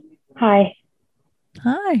Hi.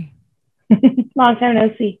 Hi. Long time no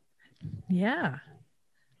see. Yeah.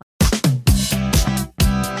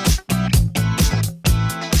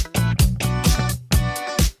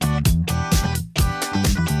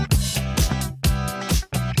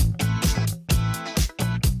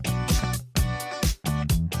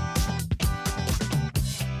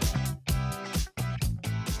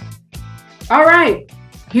 All right,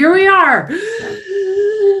 here we are,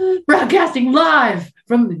 broadcasting live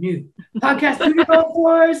from the new podcast studio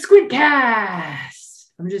for Squidcast.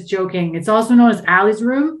 I'm just joking. It's also known as Allie's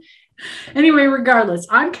room. Anyway, regardless,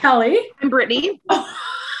 I'm Kelly. I'm Brittany.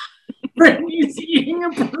 Brittany's eating a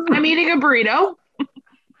burrito. I'm eating a burrito.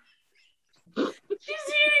 She's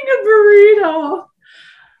eating a burrito.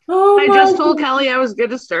 Oh, I just told Kelly I was good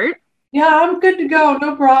to start. Yeah, I'm good to go.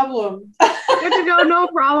 No problem. Good to go, no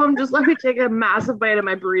problem. Just let me take a massive bite of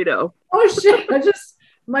my burrito. Oh shit!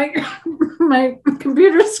 My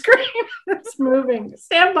computer screen is moving.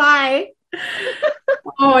 Stand by.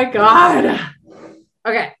 Oh my god.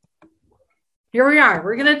 Okay. Here we are.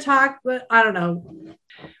 We're gonna talk, but I don't know.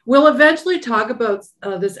 We'll eventually talk about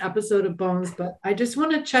this episode of Bones, but I just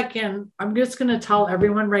want to check in. I'm just gonna tell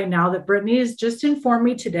everyone right now that Brittany has just informed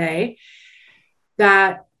me today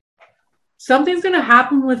that something's gonna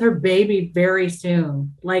happen with her baby very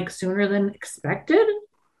soon, like sooner than expected.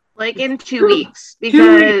 Like in 2 weeks,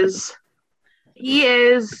 because he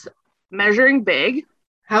is measuring big.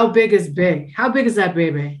 How big is big? How big is that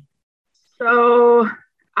baby? So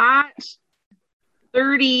at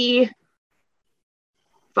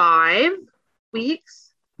 35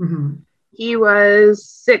 weeks, he was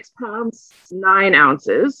 6 pounds, 9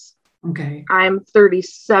 ounces. Okay. I'm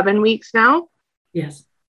 37 weeks now. Yes.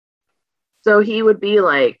 So he would be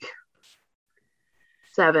like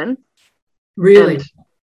 7. Really?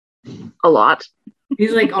 A lot.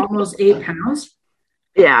 He's like almost 8 pounds.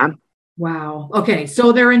 Yeah. Wow. Okay.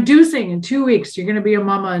 So they're inducing in 2 weeks. You're going to be a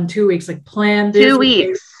mama in 2 weeks. Like plan this. 2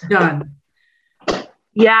 weeks. Done.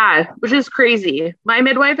 Yeah, which is crazy. My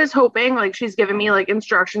midwife is hoping, like, she's giving me like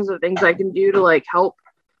instructions of things I can do to like help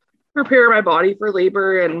prepare my body for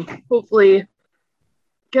labor and hopefully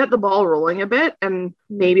get the ball rolling a bit, and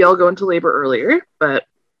maybe I'll go into labor earlier. But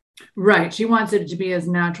right, she wants it to be as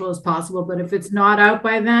natural as possible, but if it's not out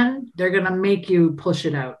by then, they're going to make you push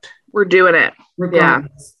it out. We're doing it.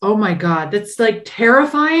 Regardless. Yeah. Oh my god, that's like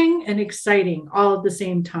terrifying and exciting all at the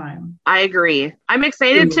same time. I agree. I'm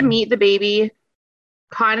excited to meet the baby,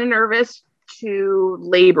 kind of nervous to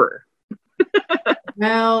labor.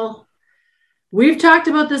 Well, we've talked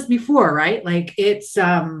about this before, right? Like it's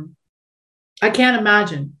I can't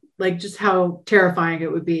imagine like just how terrifying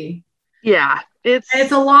it would be. Yeah,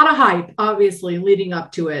 it's a lot of hype, obviously, leading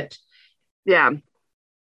up to it. Yeah.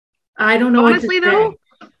 I don't know. Honestly, though,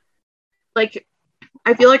 like,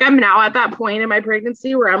 I feel like I'm now at that point in my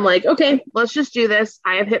pregnancy where I'm like, okay, let's just do this.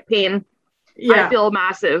 I have hip pain. Yeah. I feel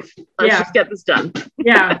massive. Let's just get this done.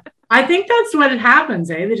 Yeah. I think that's what it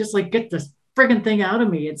happens, eh? They just like get this friggin' thing out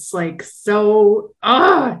of me. It's like so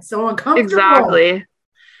uncomfortable. Exactly.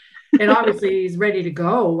 And obviously he's ready to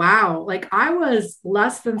go. Wow. Like I was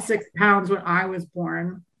less than 6 pounds when I was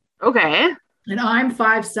born. Okay. And I'm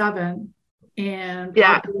 5'7". And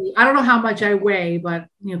yeah, I don't know how much I weigh, but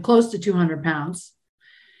close to 200 pounds.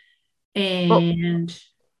 And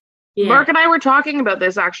Mark and I were talking about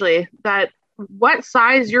this actually, that what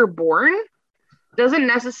size you're born doesn't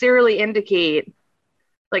necessarily indicate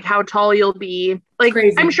like how tall you'll be. Like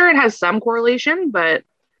I'm sure it has some correlation, but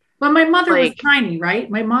my mother was tiny, right?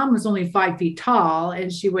 My mom was only 5 feet tall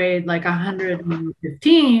and she weighed like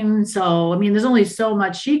 115. So, I mean, there's only so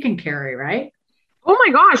much she can carry, right? Oh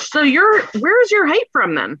my gosh. So where's your height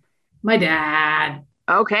from then? My dad.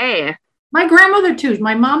 Okay. My grandmother too.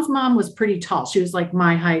 My mom's mom was pretty tall. She was like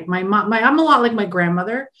my height. I'm a lot like my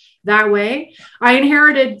grandmother that way. I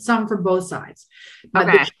inherited some from both sides. But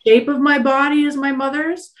the shape of my body is my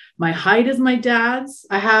mother's. My height is my dad's.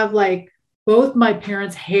 I have like both my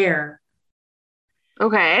parents' hair.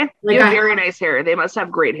 Okay. Like you have very nice hair. They must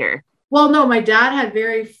have great hair. Well, no, my dad had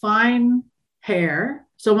very fine hair.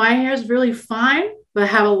 So my hair is really fine, but I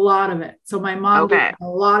have a lot of it. So my mom gave a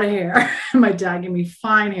lot of hair. My dad gave me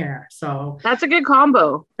fine hair. So that's a good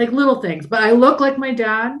combo. Like little things. But I look like my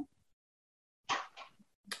dad.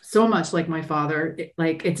 So much like my father.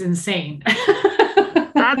 It's insane.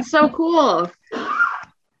 That's so cool.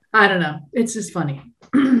 I don't know. It's just funny.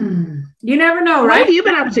 You never know, right? What have you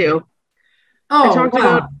been up to? Oh, I talked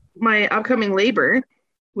about my upcoming labor.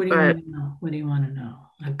 What do you want to know? What do you want to know?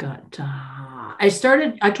 I've got, I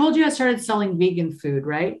told you I started selling vegan food,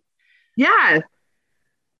 right? Yeah.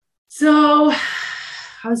 So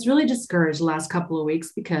I was really discouraged the last couple of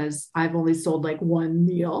weeks because I've only sold like one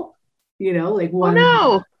meal, like one.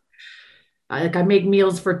 Oh Like I make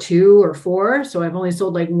meals for 2 or 4. So I've only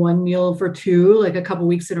sold like one meal for 2, like a couple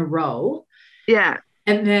weeks in a row. no. Yeah.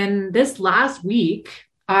 And then this last week,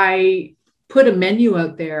 I put a menu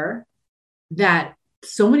out there that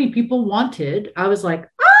so many people wanted. I was like,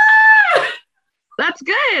 ah! That's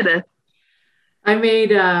good. I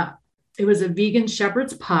made it was a vegan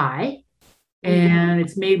shepherd's pie, and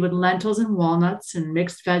it's made with lentils and walnuts and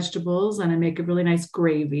mixed vegetables, and I make a really nice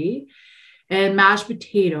gravy and mashed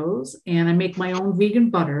potatoes, and I make my own vegan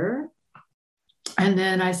butter, and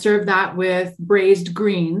then I serve that with braised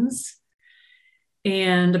greens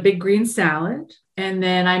and a big green salad. And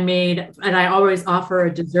then I always offer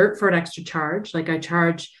a dessert for an extra charge. Like I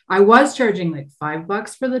was charging like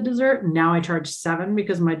 $5 for the dessert, and now I charge 7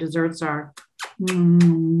 because my desserts are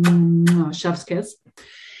chef's kiss.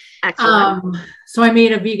 Excellent. So I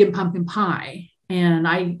made a vegan pumpkin pie, and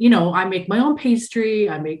I make my own pastry.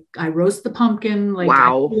 I roast the pumpkin, like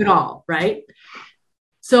Wow. I do it all, right?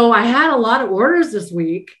 So I had a lot of orders this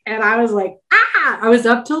week, and I was like, I was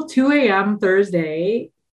up till 2 a.m.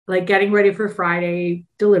 Thursday, like getting ready for Friday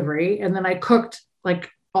delivery. And then I cooked like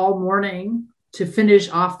all morning to finish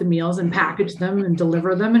off the meals and package them and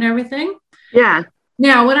deliver them and everything. Yeah.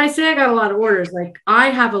 Now, when I say I got a lot of orders, like I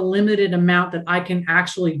have a limited amount that I can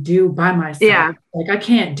actually do by myself. Yeah. Like I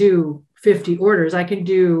can't do 50 orders. I can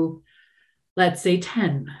do, let's say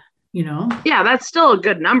 10, Yeah, that's still a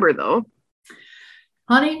good number though.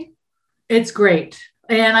 Honey, it's great.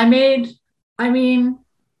 And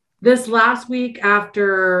this last week,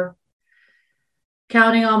 after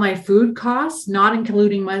counting all my food costs, not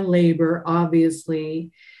including my labor,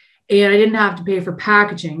 obviously, and I didn't have to pay for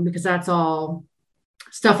packaging because that's all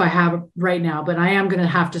stuff I have right now, but I am going to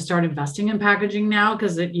have to start investing in packaging now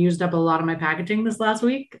because it used up a lot of my packaging this last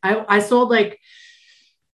week. I sold like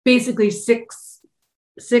basically six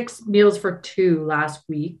meals for 2 last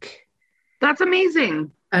week. That's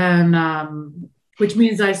amazing. And which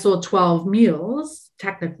means I sold 12 meals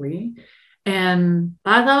technically. And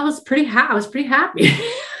I thought I was pretty happy.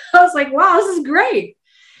 I was like, wow, this is great.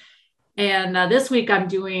 And this week I'm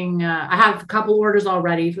doing, I have a couple orders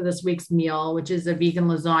already for this week's meal, which is a vegan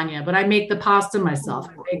lasagna, but I make the pasta myself.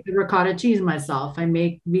 I make the ricotta cheese myself. I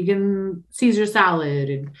make vegan Caesar salad,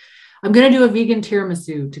 and I'm going to do a vegan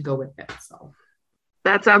tiramisu to go with it. So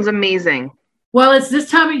that sounds amazing. Well, it's this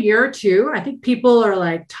time of year too. I think people are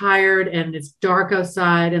like tired and it's dark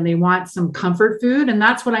outside and they want some comfort food. And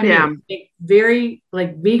that's what I make. Very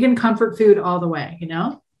like vegan comfort food all the way,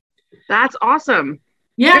 That's awesome.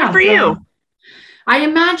 Yeah. Good for you. I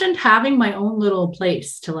imagined having my own little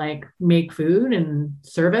place to like make food and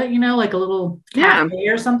serve it, like a little cafe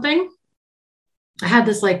or something. I had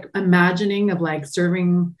this like imagining of like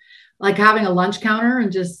serving, like having a lunch counter and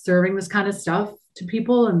just serving this kind of stuff to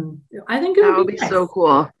people. And I think it would be nice. So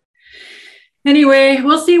cool. Anyway,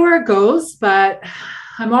 we'll see where it goes, but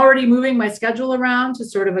I'm already moving my schedule around to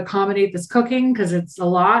sort of accommodate this cooking because it's a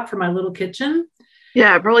lot for my little kitchen.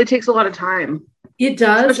 Yeah, it probably takes a lot of time. It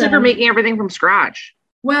does. Especially if you're making everything from scratch.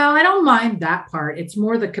 Well, I don't mind that part. It's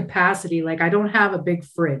more the capacity. Like I don't have a big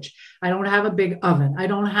fridge. I don't have a big oven. I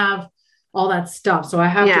don't have all that stuff. So I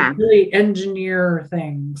have to really engineer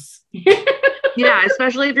things. Yeah,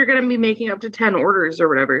 especially if you're going to be making up to 10 orders or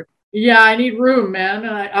whatever. Yeah, I need room, man.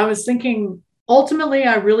 I was thinking, ultimately,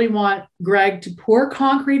 I really want Greg to pour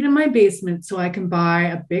concrete in my basement so I can buy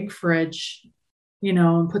a big fridge,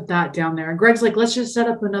 and put that down there. And Greg's like, let's just set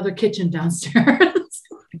up another kitchen downstairs.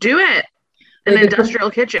 Do it. An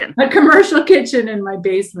industrial kitchen. A commercial kitchen in my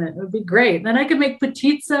basement. It would be great. Then I could make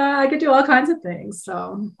pizza. I could do all kinds of things.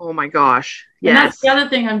 So. Oh my gosh. Yes. And that's the other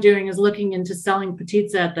thing I'm doing is looking into selling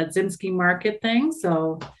pizza at that Zimski market thing.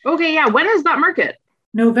 So. Okay. Yeah. When is that market?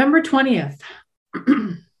 November 20th.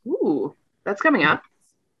 Ooh, that's coming up.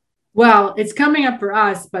 Well, it's coming up for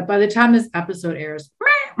us, but by the time this episode airs,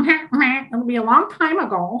 it'll be a long time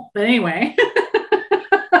ago. But anyway.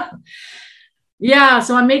 Yeah,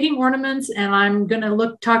 so I'm making ornaments and I'm going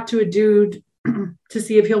to talk to a dude to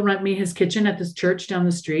see if he'll rent me his kitchen at this church down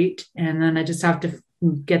the street. And then I just have to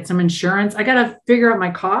get some insurance. I got to figure out my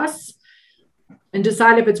costs and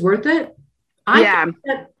decide if it's worth it. I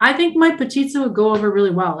think my pizza would go over really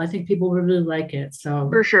well. I think people would really like it. So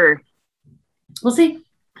for sure. We'll see.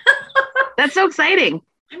 That's so exciting.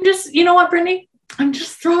 I'm just, you know what, Brittany? I'm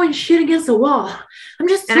just throwing shit against the wall. And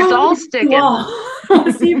it's all sticking.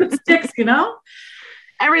 See if it sticks,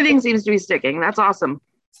 Everything seems to be sticking. That's awesome.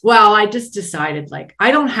 Well, I just decided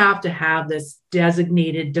I don't have to have this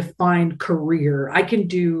defined career. I can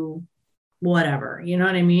do whatever. You know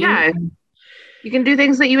what I mean? Yeah. You can do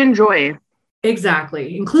things that you enjoy.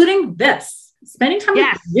 Exactly, including this. Spending time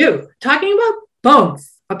Yes. with you, talking about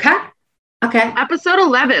bones. Okay? Okay. Episode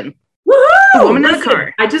 11. Woohoo! The woman in the Listen,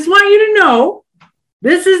 car. I just want you to know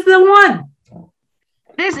this is the one.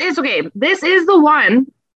 This is okay. This is the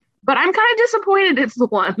one, but I'm kind of disappointed it's the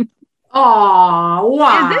one. Aw,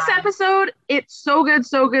 why? Because this episode, it's so good,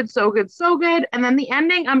 so good, so good, so good. And then the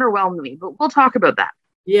ending underwhelmed me, but we'll talk about that.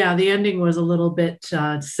 Yeah, the ending was a little bit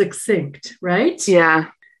succinct, right? Yeah.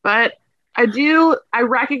 But I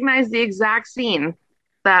recognize the exact scene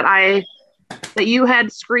that you had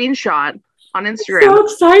screenshot on Instagram. So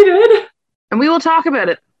excited. And we will talk about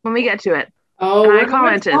it when we get to it. Oh, And I we're gonna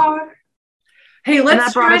commented. talk. Hey, And let's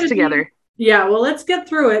that brought try us to together. Yeah, well, let's get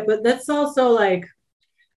through it, but let's also like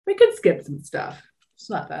we could skip some stuff. It's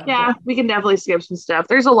not that Yeah, important. we can definitely skip some stuff.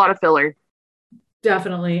 There's a lot of filler.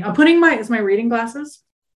 Definitely. I'm putting my reading glasses.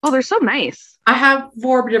 Oh, they're so nice. I have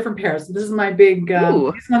 4 different pairs. This is my big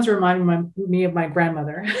Ooh. these ones remind me of my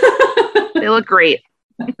grandmother. They look great.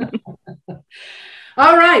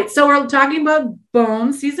 All right, so we're talking about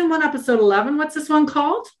Bones, season 1, episode 11. What's this one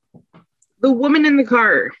called? The woman in the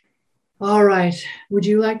car. All right. Would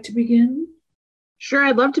you like to begin? Sure,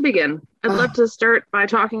 I'd love to begin. I'd love to start by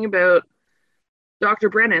talking about Dr.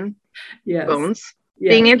 Brennan Yes. Bones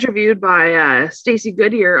Yes. being interviewed by Stacey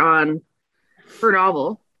Goodyear on her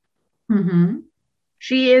novel. Mm-hmm.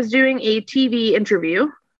 She is doing a TV interview.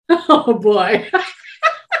 Oh boy.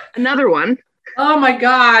 Another one. Oh my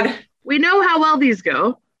God. We know how well these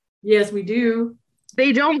go. Yes, we do.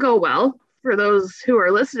 They don't go well for those who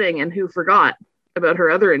are listening and who forgot about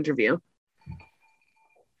her other interview.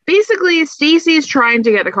 Basically, Stacey's trying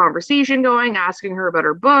to get the conversation going, asking her about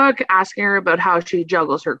her book, asking her about how she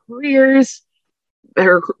juggles her careers,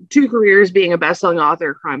 her 2 careers being a best-selling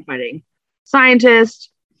author, crime-fighting scientist.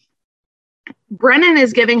 Brennan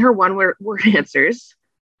is giving her one-word answers.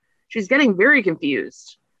 She's getting very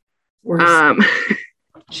confused.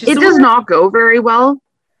 It does not go very well.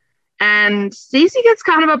 And Stacey gets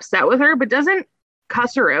kind of upset with her, but doesn't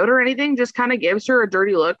cuss her out or anything, just kind of gives her a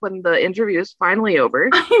dirty look when the interview is finally over.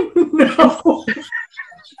 I know.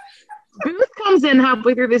 Booth comes in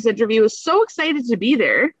halfway through this interview, is so excited to be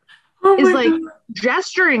there, Oh is my like God.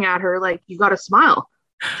 gesturing at her like, you gotta smile.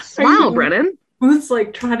 I Smile, know. Brennan. Who's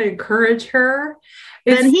like trying to encourage her.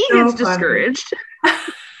 Then he so gets funny. discouraged.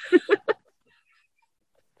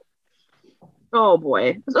 Oh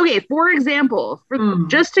boy. Okay, for example,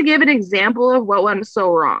 just to give an example of what went so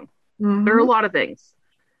wrong. Mhm. There are a lot of things.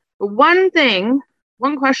 But one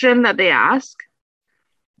question that they ask,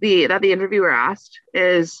 that the interviewer asked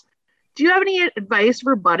is, do you have any advice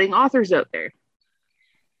for budding authors out there?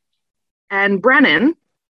 And Brennan,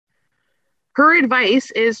 her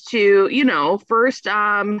advice is to, first,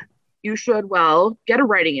 you should, get a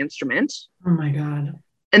writing instrument. Oh my God.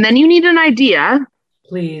 And then you need an idea.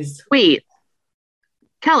 Please. Wait,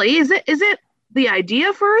 Kelly, is it the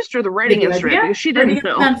idea first or the writing instrument? Idea? Because she didn't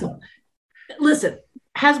know. Pencil. Listen,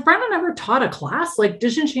 has Brennan ever taught a class? Like,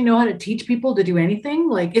 doesn't she know how to teach people to do anything?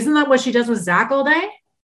 Like, isn't that what she does with Zach all day?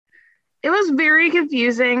 It was very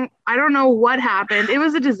confusing. I don't know what happened. It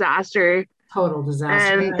was a disaster. Total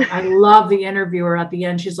disaster. And- I love the interviewer at the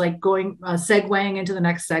end. She's like segueing into the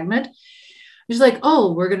next segment. She's like,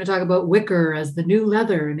 oh, we're going to talk about wicker as the new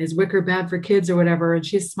leather, and is wicker bad for kids or whatever? And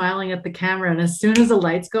she's smiling at the camera. And as soon as the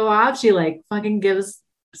lights go off, she like fucking gives,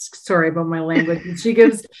 sorry about my language, she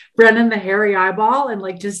gives Brennan the hairy eyeball and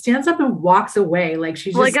like just stands up and walks away. Like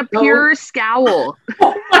she's like just a pure scowl.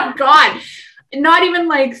 Oh my God. Not even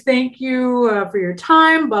like, thank you for your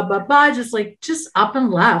time, blah, blah, blah. Just up and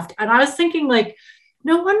left. And I was thinking like,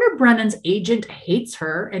 no wonder Brennan's agent hates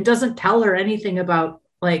her and doesn't tell her anything about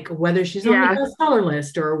like whether she's on the bestseller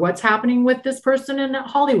list or what's happening with this person in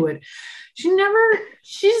Hollywood.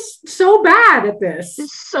 She's so bad at this.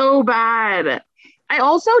 It's so bad. I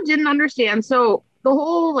also didn't understand. So the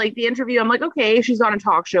whole, the interview, I'm like, okay, she's on a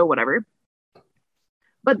talk show, whatever.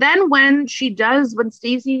 But then when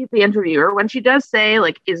Stacey, the interviewer, when she does say,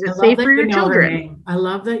 is it safe for your children? I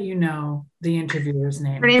love that you know the interviewer's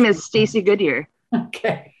name. Her name is Stacey Goodyear.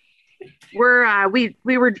 Okay.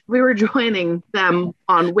 We were joining them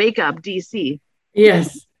on Wake Up DC.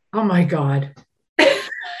 Yes. Oh my God.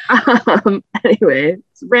 Anyway,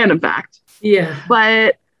 it's a random fact. Yeah.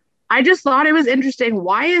 But I just thought it was interesting.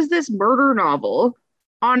 Why is this murder novel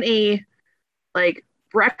on a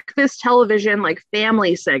breakfast television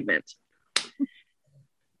family segment?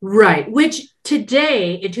 Right. Which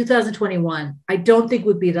today in 2021, I don't think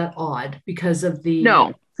would be that odd because of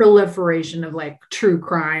the proliferation of true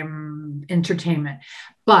crime entertainment.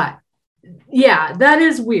 But Yeah, that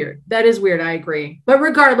is weird. That is weird. I agree. But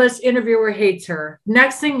regardless, interviewer hates her.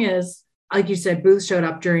 Next thing is, like you said, Booth showed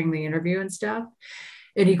up during the interview and stuff.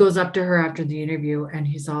 And he goes up to her after the interview and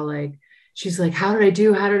he's all like, she's like, how did I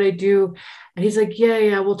do? How did I do? And he's like,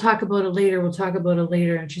 yeah, we'll talk about it later. We'll talk about it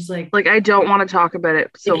later. And she's like, I don't want to talk about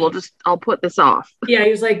it. So I'll put this off. yeah,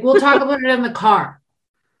 he was like, we'll talk about it in the car.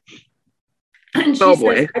 And she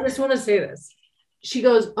says, I just want to say this. She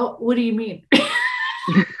goes, oh, what do you mean?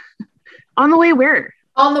 On the way where?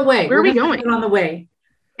 On the way. Where are we going? On the way.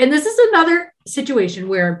 And this is another situation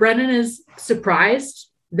where Brennan is surprised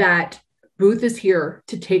that Booth is here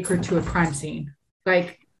to take her to a crime scene.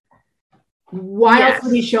 Like, why else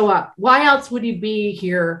would he show up? Why else would he be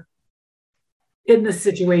here in this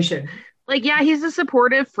situation? Like, yeah, he's a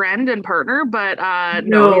supportive friend and partner, but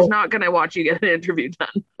no, he's not going to watch you get an interview done.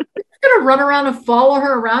 He's going to run around and follow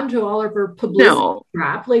her around to all of her publicity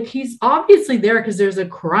crap. Like, he's obviously there because there's a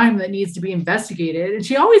crime that needs to be investigated. And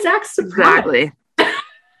she always acts surprised. Exactly.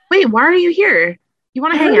 Wait, why are you here? You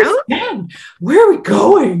want to hang out? Where are we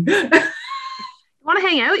going? You want to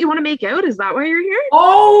hang out? You want to make out? Is that why you're here?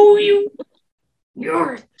 Oh,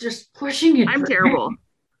 you're just pushing it. I'm terrible.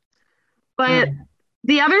 But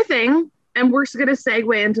the other thing, and we're going to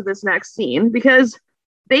segue into this next scene because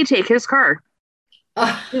they take his car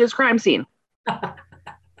to his crime scene.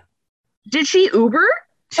 Did she Uber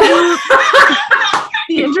to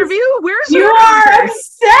the interview? Where's you are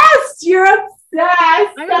obsessed? You're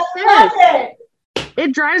obsessed. I'm obsessed.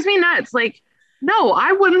 It drives me nuts. Like, no,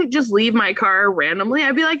 I wouldn't just leave my car randomly.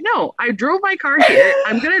 I'd be like, no, I drove my car here.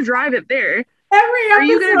 I'm going to drive it there. Are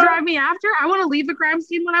you going to drive me after? I want to leave the crime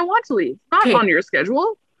scene when I want to leave. Not on your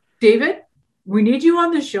schedule. David, we need you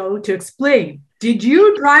on the show to explain. Did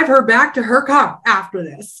you drive her back to her car after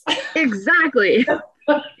this? Exactly.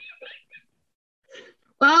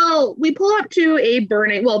 Well, we pull up to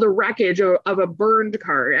the wreckage of a burned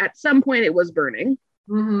car. At some point, it was burning.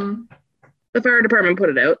 Mm-hmm. The fire department put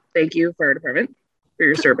it out. Thank you, fire department, for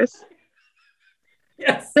your service.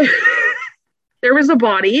 Yes. There was a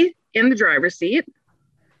body in the driver's seat.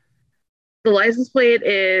 The license plate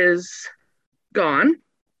is gone.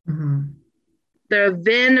 Mm-hmm. The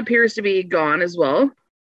VIN appears to be gone as well.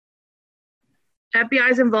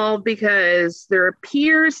 FBI is involved because there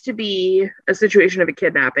appears to be a situation of a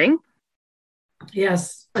kidnapping.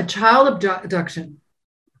 Yes, a child abduction.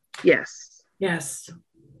 Yes. Yes,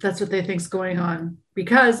 that's what they think's going on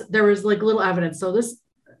because there was like little evidence. So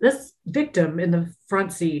this victim in the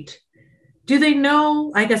front seat, do they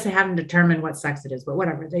know? I guess they haven't determined what sex it is, but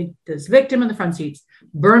whatever. This victim in the front seats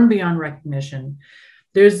burned beyond recognition.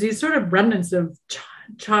 There's these sort of remnants of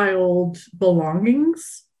child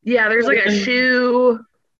belongings. Yeah, there's like a shoe,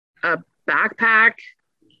 a backpack.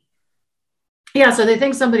 Yeah, so they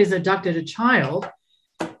think somebody's abducted a child.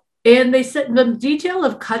 And they said the detail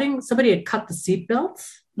of somebody had cut the seatbelts.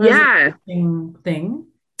 Yeah. Thing.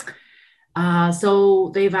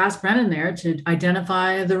 So they've asked Brennan there to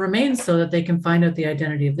identify the remains so that they can find out the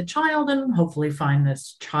identity of the child and hopefully find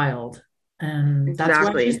this child. And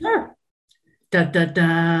that's why she's there.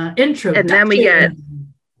 Intro. And then we get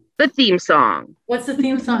the theme song. What's the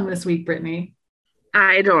theme song this week, Brittany?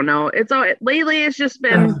 I don't know. Lately it's just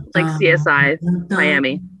been like CSI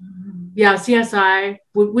Miami. Yeah, CSI,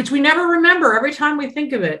 which we never remember every time we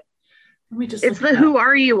think of it. It's the Who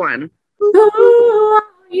Are You one. Who are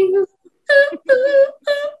you?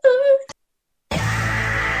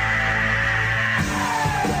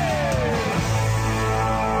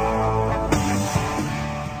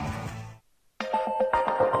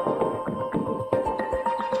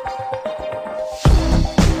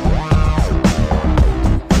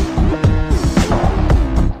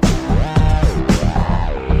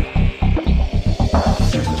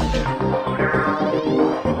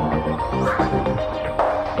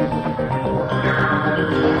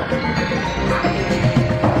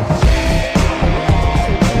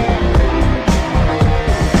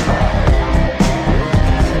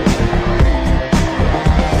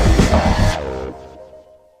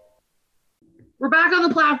 We're back on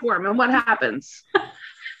the platform, and what happens?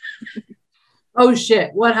 Oh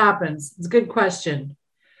shit! What happens? It's a good question.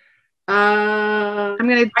 I'm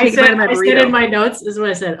gonna take I said in my notes. This is what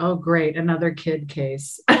I said. Oh, great! Another kid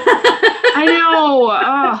case. I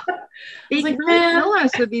know. They like, really kill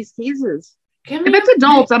us with these cases. If it's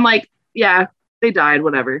adults, I'm like, yeah, they died.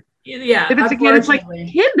 Whatever. Yeah. If it's a kid, it's like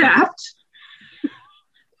kidnapped.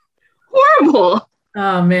 Horrible.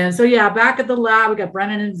 Oh man. So yeah, back at the lab, we got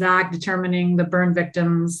Brennan and Zach determining the burn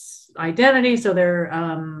victim's identity. So they're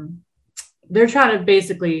trying to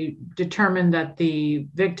basically determine that the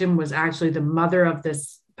victim was actually the mother of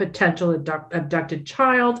this potential abducted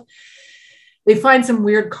child. They find some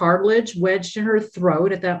weird cartilage wedged in her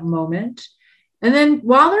throat at that moment. And then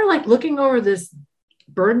while they're like looking over these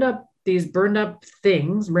burned up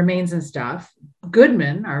things, remains and stuff,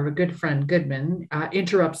 Goodman, our good friend Goodman,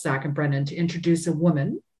 interrupts Zach and Brennan to introduce a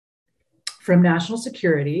woman from National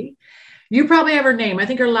Security. You probably have her name. I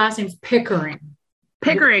think her last name's Pickering.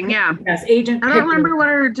 Pickering, yeah. Yes, Agent I don't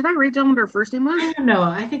remember did I write down what her first name was? I don't know.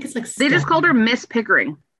 I think it's like They just called her Miss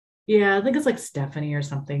Pickering. Yeah, I think it's like Stephanie or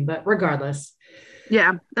something, but regardless.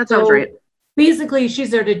 Yeah, that sounds right. Basically,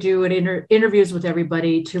 she's there to do interviews with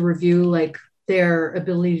everybody to review like their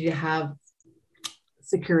ability to have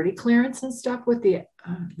security clearance and stuff with the,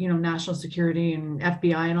 national security and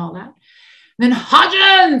FBI and all that. And then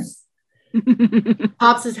Hodgins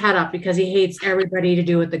pops his head up because he hates everybody to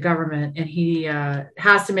do with the government, and he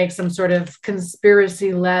has to make some sort of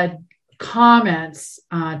conspiracy-led comments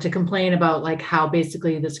to complain about like how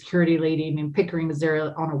basically the security lady named Pickering is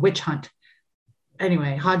there on a witch hunt.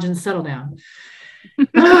 Anyway, Hodgins, settle down.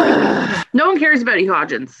 No one cares about you,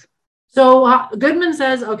 Hodgins. So Goodman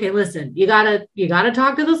says, okay, listen, you gotta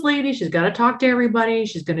talk to this lady. She's got to talk to everybody.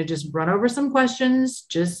 She's going to just run over some questions.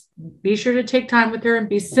 Just be sure to take time with her and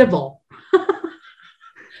be civil.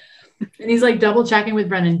 And he's like double checking with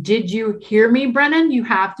Brennan. Did you hear me, Brennan? You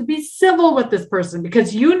have to be civil with this person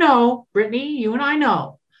because Brittany, you and I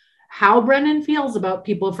know how Brennan feels about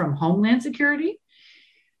people from Homeland Security,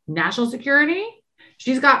 National Security.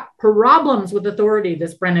 She's got problems with authority,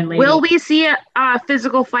 this Brennan lady. Will we see a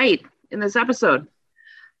physical fight in this episode?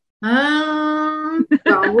 Well,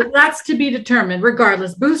 that's to be determined.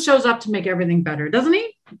 Regardless, Booth shows up to make everything better, doesn't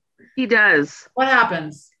he? He does. What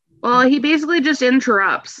happens? Well, he basically just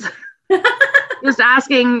interrupts. Just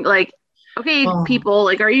asking, like, okay, people,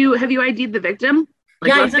 like, have you ID'd the victim? Like,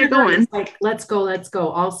 yeah, let's get going. Like, let's go.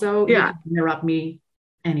 Also, you can interrupt me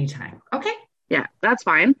anytime. Okay. Yeah, that's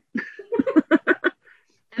fine.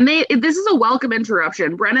 And this is a welcome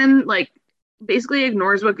interruption. Brennan, like, basically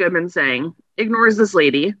ignores what Goodman's saying, ignores this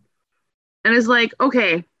lady, and is like,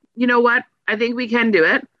 okay, you know what? I think we can do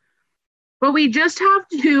it. But we just have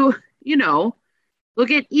to, look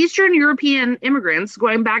at Eastern European immigrants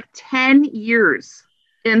going back 10 years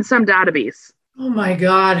in some database. Oh my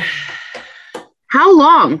God. How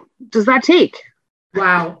long does that take?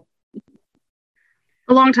 Wow.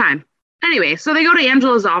 A long time. Anyway, so they go to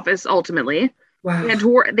Angela's office ultimately. Wow.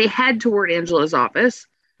 They head toward Angela's office.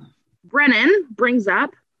 Brennan brings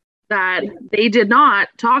up that they did not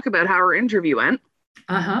talk about how her interview went.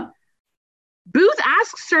 Uh-huh. Booth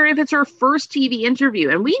asks her if it's her first TV interview,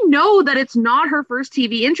 and we know that it's not her first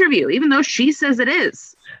TV interview, even though she says it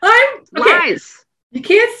is. Lies. You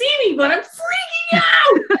can't see me, but I'm freaking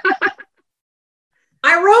out.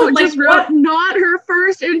 I wrote not her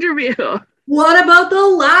first interview. What about the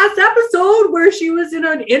last episode where she was in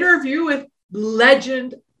an interview with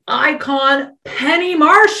legend icon Penny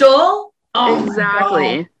Marshall? Oh,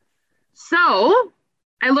 exactly. So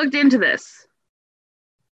I looked into this.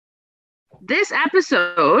 This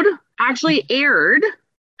episode actually aired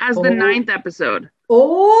as the 9th episode.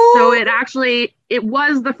 Oh. So it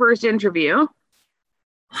was the first interview.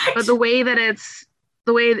 What? But the way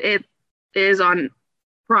it is on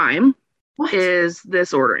Prime is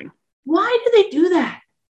this ordering. Why do they do that?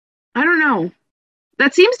 I don't know.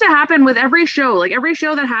 That seems to happen with every show. Like every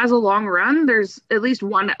show that has a long run, there's at least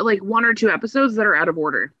one or two episodes that are out of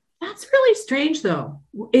order. That's really strange, though.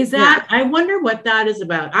 I wonder what that is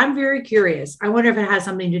about. I'm very curious. I wonder if it has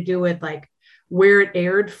something to do with like where it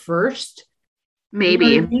aired first. Maybe.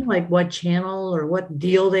 You know what I mean? Like what channel or what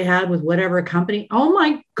deal they had with whatever company. Oh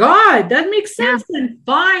my God, that makes sense. Yeah. Then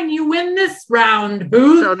fine, you win this round,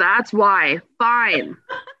 Booth. So that's why. Fine.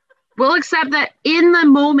 We'll accept that in the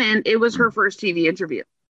moment it was her first TV interview.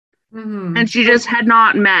 Mm-hmm. And she just had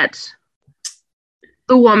not met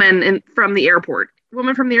the woman from the airport.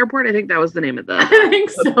 Woman from the airport? I think that was the name of the... I think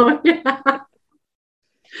so, yeah.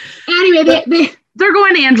 Anyway, they're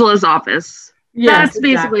going to Angela's office. Yes, that's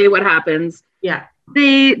basically what happens. Yeah.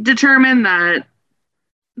 They determine that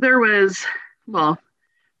there was... Well,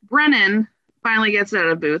 Brennan finally gets out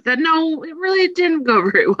of Booth that no, it really didn't go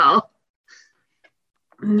very well.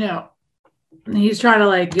 No. He's trying to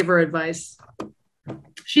like give her advice.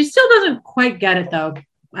 She still doesn't quite get it though.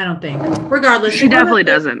 I don't think. Regardless. She definitely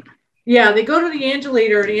doesn't. Yeah, they go to the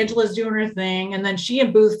Angelator and Angela's doing her thing. And then she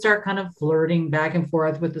and Booth start kind of flirting back and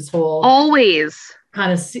forth with this whole always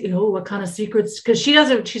kind of what kind of secrets? Because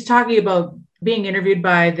she's talking about being interviewed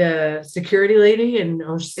by the security lady and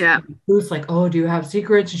Booth's like, oh, do you have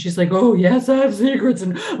secrets? And she's like, oh yes, I have secrets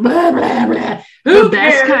and blah blah blah. The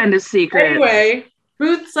best kind of secret. Anyway.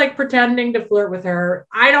 Booth's like pretending to flirt with her.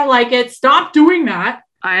 I don't like it. Stop doing that.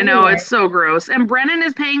 I know, Anyway. it's so gross. And Brennan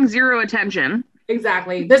is paying zero attention.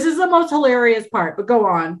 Exactly. This is the most hilarious part, but go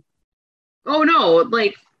on. Oh no,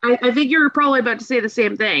 like I think you're probably about to say the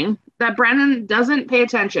same thing. That Brennan doesn't pay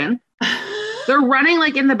attention. They're running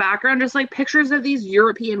like in the background, just like pictures of these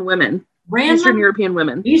European women. Random Eastern European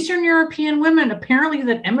women. Eastern European women, apparently,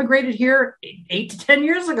 that immigrated here 8 to 10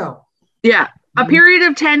 years ago. Yeah, a period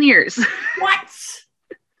of 10 years. What?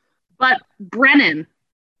 But Brennan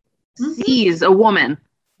sees a woman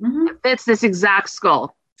that fits this exact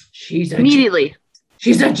skull. She's immediately.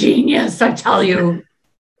 She's a genius, I tell you.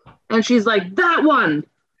 And she's like, that one.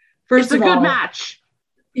 It's a good match.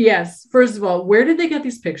 Yes. First of all, where did they get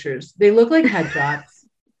these pictures? They look like headshots.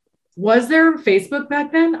 Was there Facebook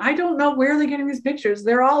back then? I don't know where they're getting these pictures.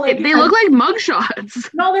 They're all like they look like mugshots.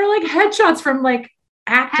 No, they're like headshots from like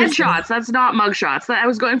actors. Headshots. That's not mugshots. I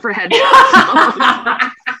was going for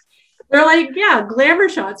headshots. They're like, yeah, glamour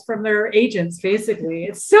shots from their agents, basically.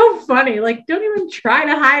 It's so funny. Like, don't even try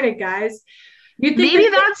to hide it, guys. You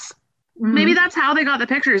think maybe that's how they got the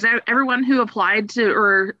pictures. Everyone who applied to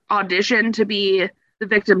or auditioned to be the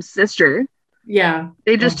victim's sister. Yeah.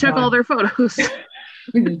 They just took all their photos.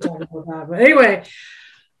 We need to talk about that. But anyway,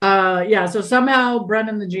 so somehow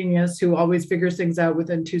Brennan the genius, who always figures things out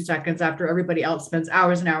within 2 seconds after everybody else spends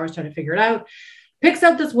hours and hours trying to figure it out, picks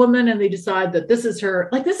up this woman, and they decide that this is her.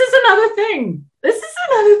 Like, this is another thing.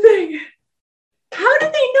 How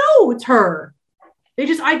did they know it's her? They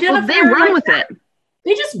just identify. Well, they run with it.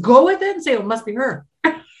 They just go with it and say, it must be her.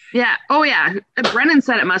 Yeah. Oh, yeah. Brennan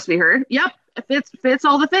said it must be her. Yep. It fits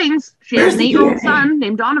all the things. She has an 8-year-old son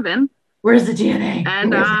named Donovan. Where's the DNA?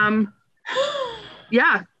 And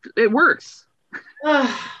yeah, it works.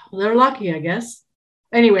 They're lucky, I guess.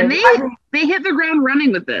 Anyway, and they hit the ground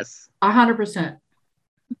running with this. 100%.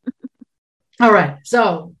 All right,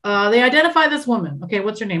 so they identify this woman. Okay,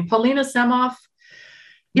 what's her name? Paulina Semoff,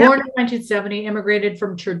 born in 1970, immigrated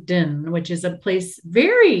from Cherdyn, which is a place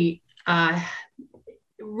very,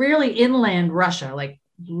 really inland Russia, like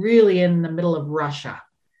really in the middle of Russia.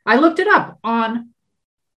 I looked it up on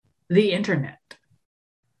the internet.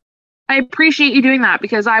 I appreciate you doing that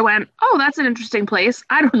because I went, oh, that's an interesting place.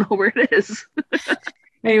 I don't know where it is.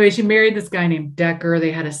 Anyway, she married this guy named Decker.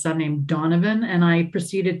 They had a son named Donovan, and I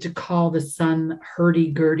proceeded to call the son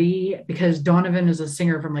Hurdy-Gurdy because Donovan is a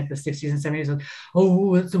singer from like the 60s and 70s. Like,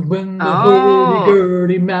 oh, it's when the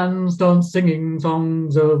hurdy-gurdy man starts singing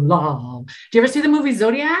songs of love. Do you ever see the movie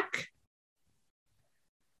Zodiac?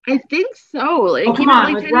 I think so. It came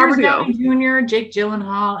out like 10 Robert Downey Jr., Jake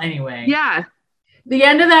Gyllenhaal. Anyway. Yeah. The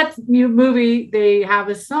end of that new movie, they have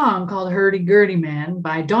a song called Hurdy-Gurdy Man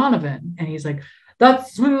by Donovan. And he's like,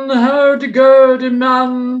 that's when the hurdy-gurdy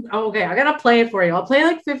man. Oh, okay, I gotta play it for you. I'll play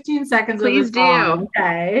like 15 seconds Please of the song.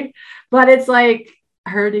 Okay. But it's like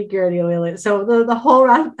hurdy-gurdy. So the whole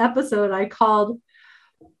episode I called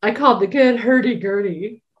the kid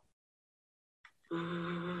Hurdy-Gurdy.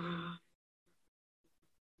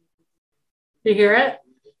 You hear it?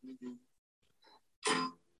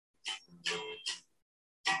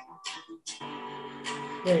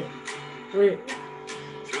 Wait.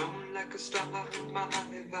 Like a star, my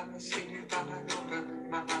eyes see if I open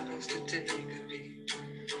my eyes to take a peek,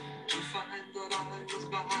 to find that I was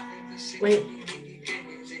by the sea,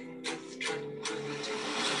 gazing with tranquility.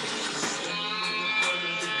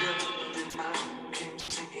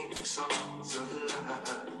 Singing songs of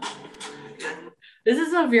love. This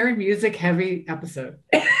is a very music heavy episode.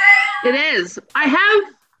 It is.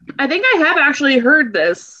 I think I have actually heard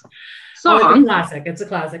this song. Oh, it's a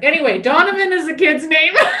classic. Anyway, Donovan is the kid's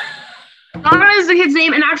name. Donovan is the kid's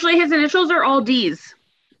name, and actually his initials are all D's,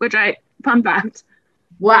 which fun fact.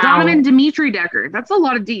 Wow. Donovan Dimitri Decker. That's a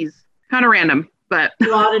lot of D's. Kind of random, but. A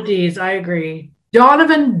lot of D's, I agree.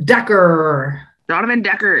 Donovan Decker.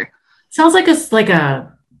 Sounds like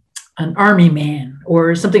an army man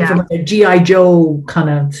or something from like a G.I. Joe kind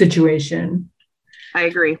of situation. I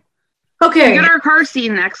agree. Okay. We get our car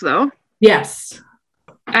scene next, though. Yes.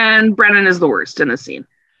 And Brennan is the worst in this scene.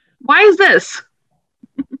 Why is this?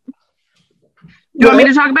 You want me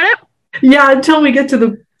to talk about it? Yeah, until we get to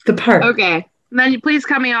the part. Okay. And then you please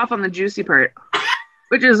cut me off on the juicy part,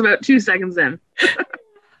 which is about 2 seconds in.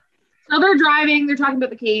 So they're driving. They're talking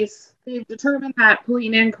about the case. They've determined that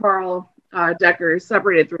Paulina and Carl Decker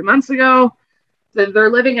separated 3 months ago. That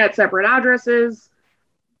they're living at separate addresses.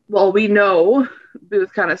 Well, we know,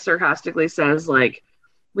 Booth kind of sarcastically says, like,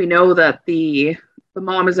 we know that the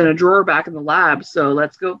mom is in a drawer back in the lab, so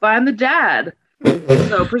let's go find the dad.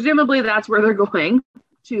 So presumably that's where they're going,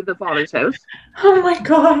 to the father's house. Oh my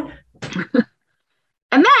God.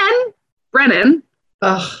 And then Brennan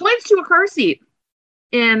points to a car seat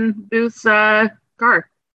in Booth's car.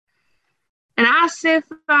 and asks if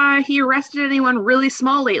he arrested anyone really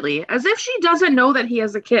small lately, as if she doesn't know that he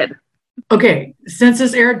has a kid. Okay, since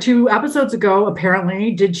this aired 2 episodes ago,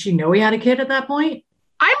 apparently, did she know he had a kid at that point?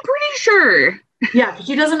 I'm pretty sure. Yeah,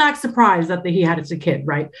 she doesn't act surprised that he had a kid,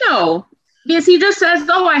 right? No. Because he just says,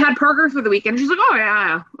 oh, I had Parker for the weekend. She's like, oh,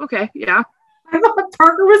 yeah, okay, yeah. I thought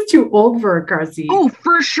Parker was too old for a car seat. Oh,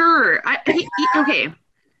 for sure. Okay.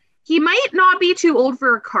 He might not be too old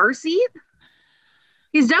for a car seat.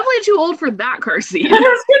 He's definitely too old for that car seat. I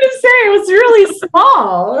was going to say, it was really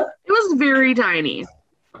small. It was very tiny.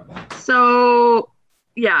 So,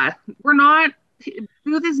 yeah,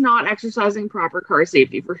 Booth is not exercising proper car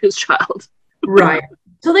safety for his child. Right.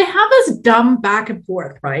 So they have this dumb back and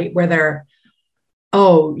forth, right? Where they're,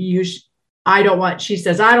 oh, she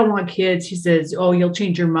says, I don't want kids. He says, oh, you'll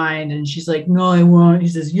change your mind. And she's like, no, I won't. He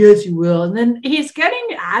says, yes, you will. And then he's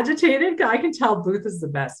getting agitated. I can tell Booth is the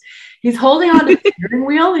best. He's holding on to the steering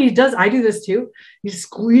wheel. And I do this too. He's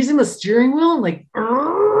squeezing the steering wheel and like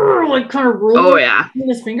kind of rolling in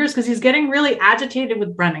his fingers because he's getting really agitated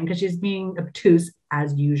with Brennan because she's being obtuse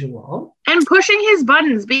as usual. And pushing his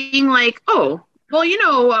buttons, being like, oh, well,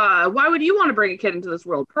 why would you want to bring a kid into this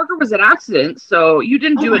world? Parker was an accident, so you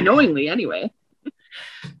didn't do it knowingly anyway.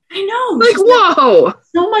 I know. Like, whoa.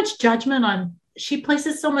 So much judgment she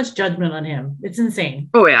places so much judgment on him. It's insane.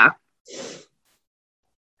 Oh, yeah.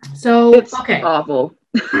 So, it's awful.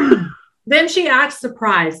 Then she acts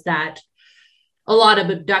surprised that a lot of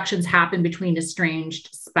abductions happen between estranged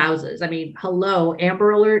spouses. I mean, hello,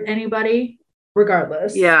 Amber Alert, anybody?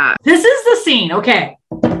 Regardless. Yeah. This is the scene. Okay.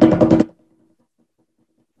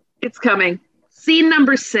 It's coming. Scene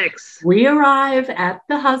number 6. We arrive at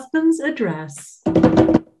the husband's address.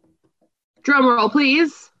 Drum roll,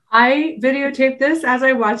 please. I videotaped this as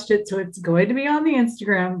I watched it, so it's going to be on the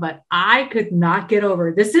Instagram, but I could not get over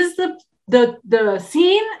it. This is the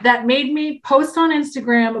scene that made me post on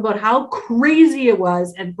Instagram about how crazy it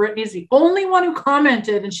was, and Brittany's the only one who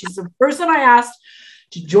commented, and she's the person I asked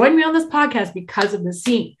to join me on this podcast because of the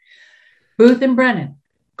scene. Booth and Brennan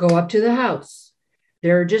go up to the house.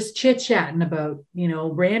 They're just chit-chatting about,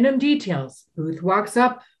 random details. Booth walks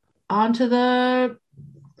up onto the,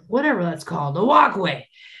 whatever that's called, the walkway.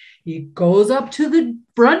 He goes up to the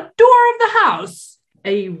front door of the house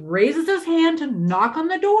and he raises his hand to knock on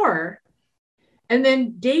the door. And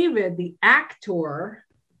then David, the actor,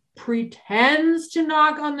 pretends to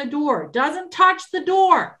knock on the door, doesn't touch the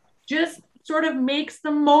door, just sort of makes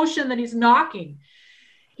the motion that he's knocking.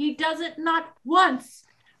 He does it not once,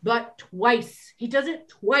 but twice. He does it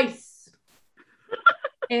twice.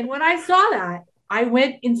 And when I saw that, I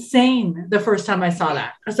went insane the first time I saw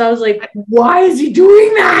that. So I was like, why is he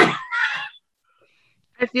doing that?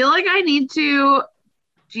 I feel like I need to,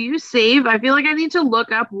 I feel like I need to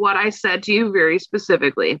look up what I said to you very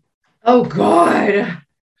specifically. Oh, God.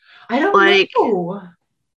 I don't know.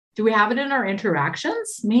 Do we have it in our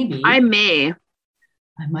interactions? Maybe. I might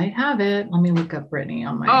have it. Let me look up Brittany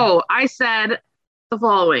on my. Oh, I said the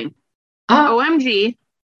following. OMG.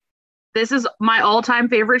 This is my all-time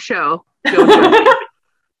favorite show.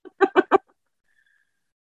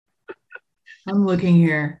 I'm looking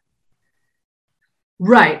here.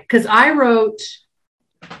 Right. Because I wrote,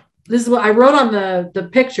 this is what I wrote on the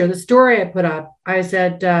picture, the story I put up. I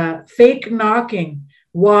said, fake knocking.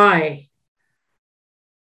 Why?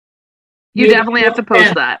 You definitely have to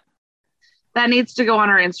post that. That needs to go on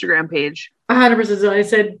our Instagram page. 100%. I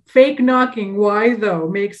said, fake knocking. Why though?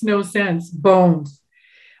 Makes no sense. Bones.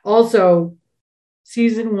 Also,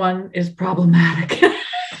 season 1 is problematic.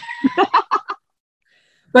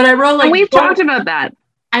 But I wrote and we've talked about that.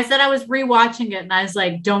 I said I was rewatching it and I was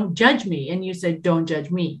like, don't judge me. And you said, don't judge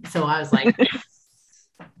me. So I was like,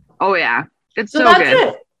 oh yeah. It's so that's good.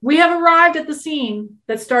 It. We have arrived at the scene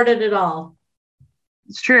that started it all.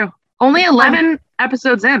 It's true. Only 11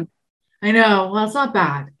 episodes in. I know. Well, it's not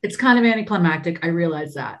bad. It's kind of anticlimactic. I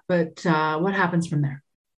realize that. But what happens from there?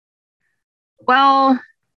 Well,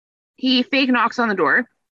 he fake knocks on the door,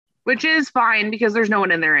 which is fine because there's no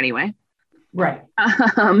one in there anyway. Right.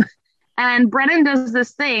 And Brennan does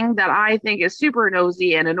this thing that I think is super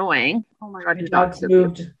nosy and annoying. Oh my God.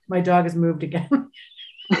 My dog has moved again.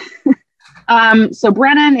 So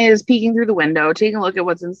Brennan is peeking through the window, taking a look at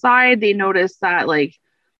what's inside. They notice that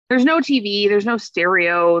there's no TV, there's no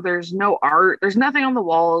stereo, there's no art, there's nothing on the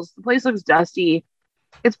walls. The place looks dusty.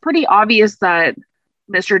 It's pretty obvious that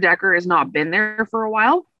Mr. Decker has not been there for a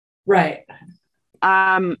while. Right.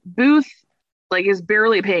 Booth is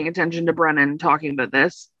barely paying attention to Brennan talking about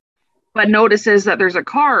this, but notices that there's a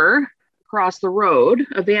car across the road,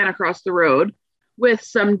 a van across the road with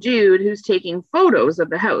some dude who's taking photos of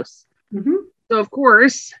the house. Mm-hmm. So of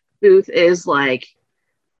course Booth is like,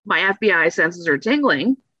 my FBI senses are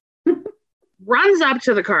tingling, runs up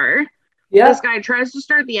to the car. Yeah. This guy tries to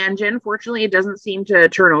start the engine. Fortunately, it doesn't seem to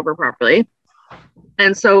turn over properly.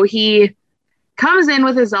 And so he comes in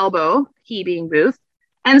with his elbow, he being Booth,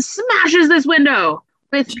 and smashes this window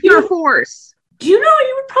with pure force. Do you know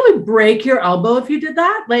you would probably break your elbow if you did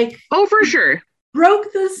that? Like, oh, for sure.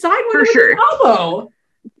 Broke the side window with his elbow.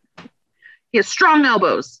 He has strong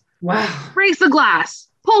elbows. Wow. Breaks the glass,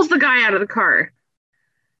 pulls the guy out of the car.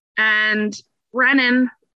 And Brennan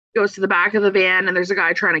goes to the back of the van, and there's a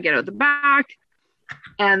guy trying to get out the back.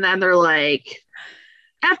 And then they're like,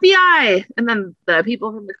 FBI. And then the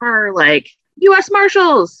people from the car are like, U.S.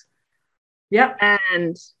 Marshals. Yep.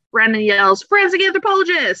 And Brennan yells, forensic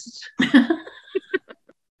anthropologist.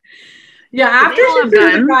 Yeah, after she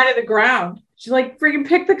threw the guy to the ground. She like freaking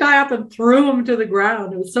picked the guy up and threw him to the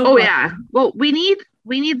ground. It was so funny. Yeah. Well, we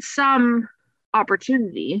need some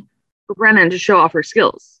opportunity for Brennan to show off her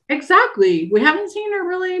skills. Exactly. We haven't seen her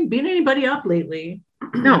really beat anybody up lately.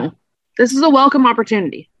 No. This is a welcome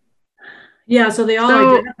opportunity. Yeah, so they all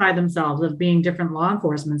identify themselves as being different law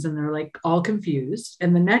enforcement, and they're like all confused.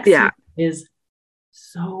 And the next scene is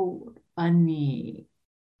so funny.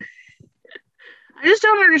 I just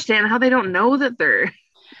don't understand how they don't know that they're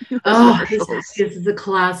this is a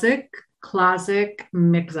classic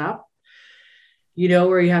mix-up. You know,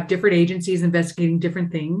 where you have different agencies investigating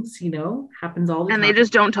different things, you know, happens all the time. And they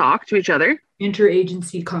just don't talk to each other.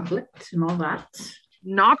 Interagency conflict and all that.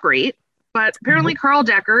 Not great. But apparently Carl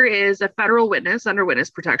Decker is a federal witness under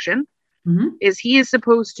witness protection. Mm-hmm. He is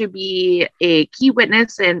supposed to be a key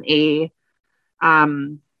witness in a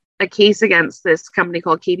case against this company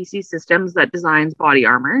called KBC Systems that designs body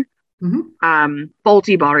armor. Mm-hmm.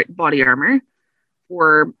 Faulty body armor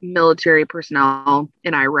for military personnel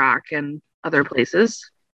in Iraq and other places.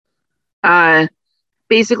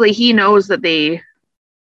 Basically, he knows that they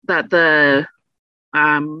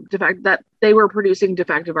were producing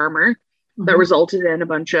defective armor that resulted in a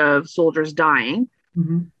bunch of soldiers dying.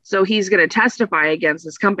 Mm-hmm. So he's going to testify against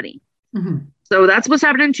this company. Mm-hmm. So that's what's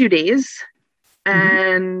happening in 2 days.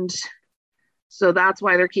 And so that's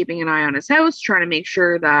why they're keeping an eye on his house, trying to make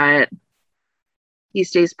sure that he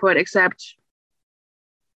stays put, except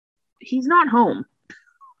he's not home.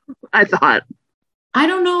 I thought. I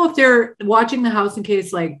don't know if they're watching the house in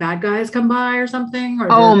case like bad guys come by or something.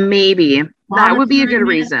 Or maybe. That would be a good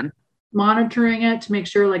reason. Monitoring it to make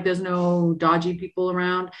sure like there's no dodgy people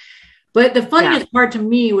around. But the funniest part to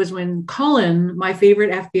me was when Cullen, my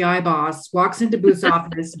favorite FBI boss, walks into Booth's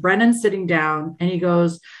office, Brennan's sitting down, and he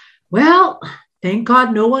goes, well, thank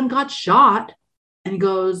God no one got shot. And he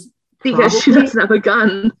goes, because she doesn't have a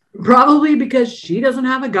gun. Probably because she doesn't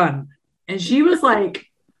have a gun. And she was like,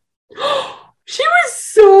 she was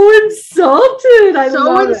so insulted. I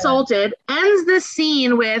love insulted. Ends the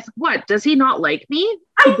scene with, what? Does he not like me?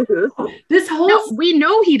 We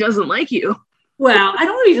know he doesn't like you. Well, I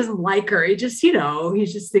don't know. He doesn't like her. He just, he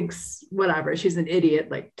just thinks whatever. She's an idiot,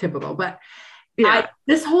 like typical. But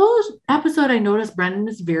this whole episode, I noticed Brendan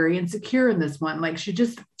is very insecure in this one. Like she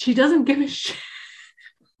doesn't give a shit.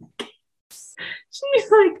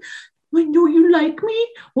 She's like, I know you like me.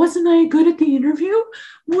 Wasn't I good at the interview?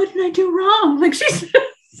 What did I do wrong? Like she's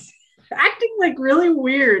acting like really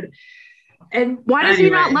weird. And why does he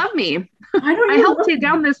not love me? I helped take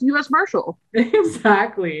down this U.S. Marshal.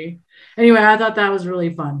 Exactly. Anyway, I thought that was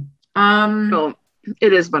really fun.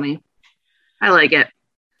 It is funny. I like it.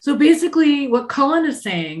 So basically what Cullen is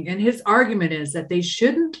saying, and his argument is that they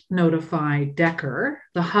shouldn't notify Decker,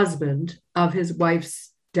 the husband, of his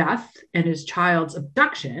wife's death and his child's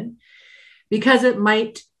abduction, because it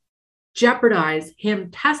might jeopardize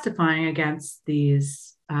him testifying against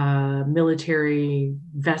these military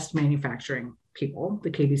vest manufacturing people, the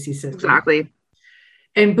KBC system. Exactly.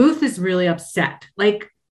 And Booth is really upset. Like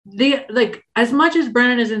as much as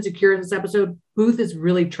Brennan is insecure in this episode, Booth is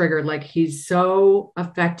really triggered. Like he's so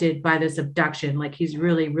affected by this abduction. Like he's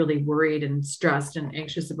really, really worried and stressed and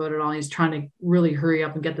anxious about it all. He's trying to really hurry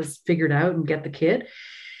up and get this figured out and get the kid,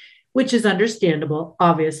 which is understandable,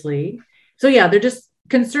 obviously. So yeah, they're just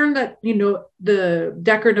concerned that, the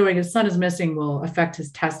Decker knowing his son is missing will affect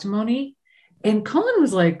his testimony. And Cullen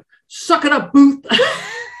was like, suck it up, Booth.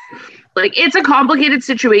 Like, it's a complicated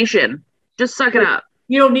situation. Just suck it up.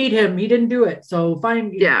 You don't need him. He didn't do it. So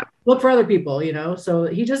look for other people, So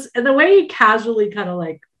he just, and the way he casually kind of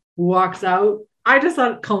like walks out, I just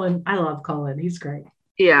thought I love Cullen. He's great.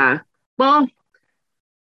 Yeah. Well,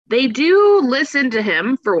 they do listen to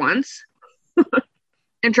him for once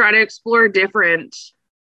and try to explore different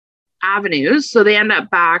avenues. So they end up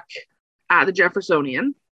back at the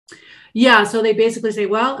Jeffersonian. Yeah, so they basically say,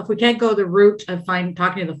 well, if we can't go the route of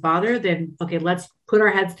talking to the father, then okay, let's put our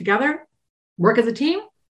heads together, work as a team.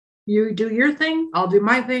 You do your thing, I'll do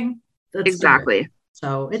my thing. Let's do it. Exactly.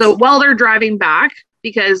 So while they're driving back,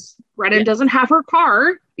 because Brennan doesn't have her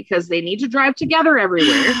car, because they need to drive together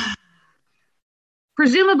everywhere.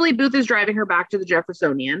 Presumably, Booth is driving her back to the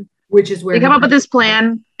Jeffersonian, which is where they come up with this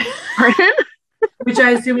plan. Pardon? Which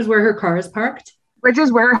I assume is where her car is parked. Which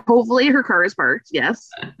is where hopefully her car is parked. Yes.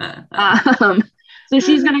 So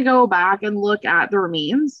she's going to go back and look at the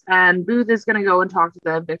remains, and Booth is going to go and talk to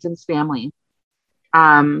the victim's family.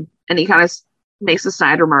 And he kind of makes a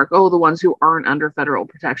snide remark, oh, the ones who aren't under federal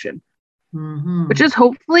protection, which is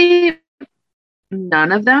hopefully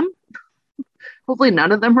none of them. Hopefully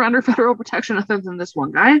none of them are under federal protection other than this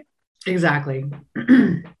one guy. Exactly.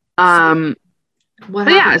 So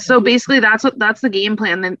basically that's the game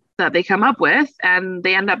plan that they come up with, and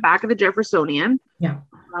they end up back at the Jeffersonian. Yeah.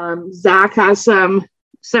 Zach has some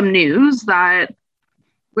news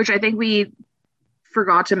which I think we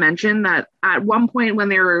forgot to mention, that at one point when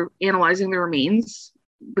they were analyzing the remains,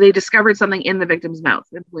 they discovered something in the victim's mouth,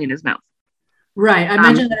 in Polina's mouth. Right. I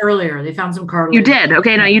mentioned that earlier. They found some cartilage. You did.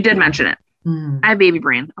 Okay. No, you did mention it. I have baby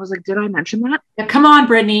brain. I was like, did I mention that? Yeah, come on,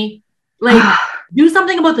 Brittany. Like, do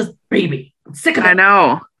something about this baby. I'm sick of it. I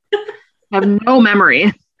know. I have no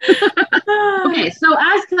memory. Okay. So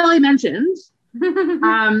as Kelly mentioned,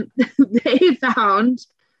 they found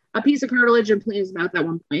a piece of cartilage in Polina's mouth at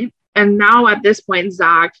one point. And now at this point,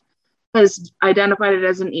 Zach has identified it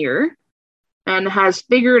as an ear and has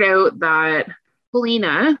figured out that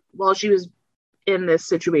Polina, while she was in this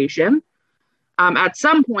situation, at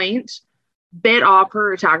some point bit off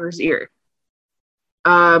her attacker's ear.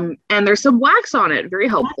 And there's some wax on it. Very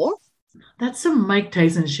helpful. That's some Mike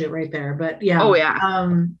Tyson shit right there. But yeah. Oh,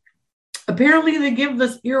 yeah. Apparently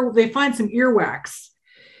they find some earwax.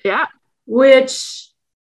 Yeah. Which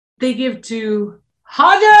they give to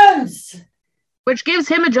Hodges, which gives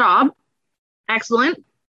him a job. Excellent.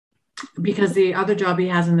 Because the other job he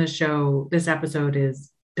has in this episode is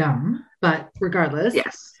dumb, but regardless.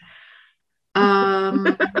 Yes.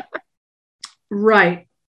 Right.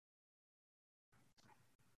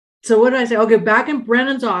 So what did I say? Okay, back in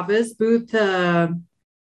Brennan's office, Booth,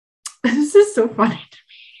 this is so funny.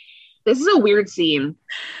 This is a weird scene.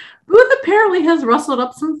 Booth apparently has rustled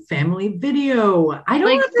up some family video. I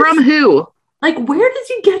don't know. From who? Like, where does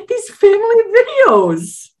he get these family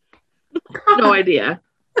videos? No idea.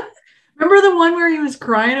 Remember the one where he was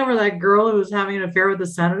crying over that girl who was having an affair with the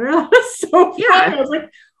senator? That was so funny. I was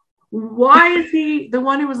like, why is he the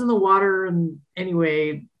one who was in the water? And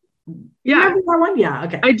anyway, yeah, you remember that one? Yeah,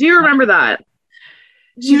 okay. I do remember that.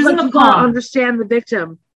 She was in the pond. Understand the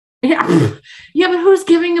victim. Yeah, yeah, but who's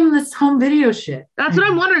giving him this home video shit? That's what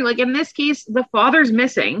I'm wondering. Like in this case, the father's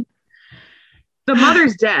missing, the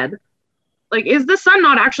mother's dead. Like, is the son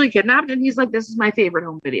not actually kidnapped? And he's like, this is my favorite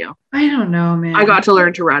home video. I don't know, man. I got to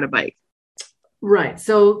learn to ride a bike. Right.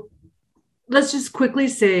 So let's just quickly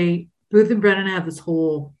say Booth and Brennan have this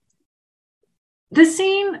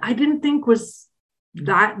scene I didn't think was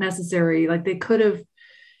that necessary. Like they could have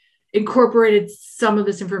incorporated some of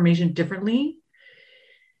this information differently.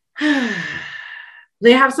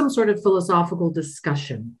 They have some sort of philosophical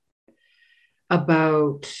discussion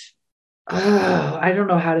about, I don't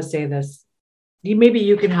know how to say this. Maybe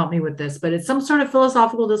you can help me with this, but it's some sort of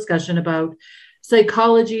philosophical discussion about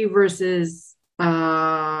psychology versus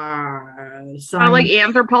science. Like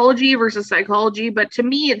anthropology versus psychology, but to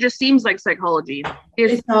me, it just seems like psychology.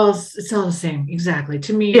 It's all the same. Exactly.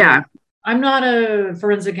 To me, yeah. I'm not a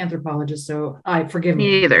forensic anthropologist, so forgive me.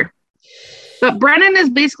 Me either. But Brennan is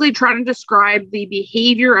basically trying to describe the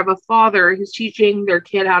behavior of a father who's teaching their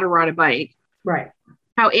kid how to ride a bike. Right.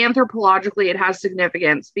 How anthropologically it has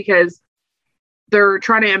significance because they're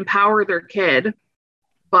trying to empower their kid,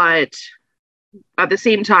 but at the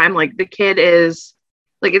same time, like the kid is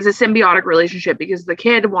like, it's a symbiotic relationship because the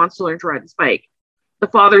kid wants to learn to ride this bike. The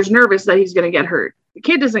father's nervous that he's going to get hurt. The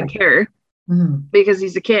kid doesn't care because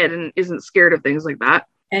he's a kid and isn't scared of things like that.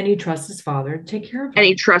 And he trusts his father to take care of him. And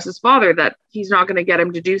he trusts his father that he's not going to get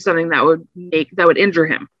him to do something that would injure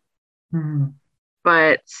him.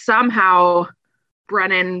 But somehow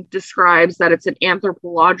Brennan describes that it's an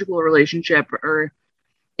anthropological relationship or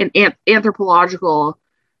an anthropological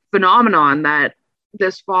phenomenon that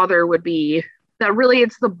this father would be, that really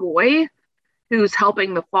it's the boy who's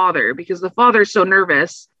helping the father because the father's so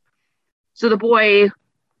nervous. So the boy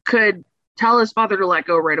could tell his father to let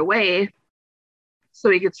go right away so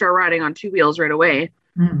he could start riding on two wheels right away.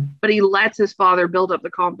 But he lets his father build up the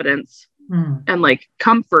confidence and like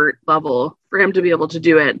comfort level for him to be able to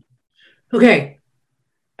do it. Okay.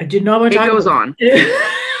 I did not want to It talk goes about on.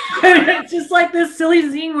 It's just like this silly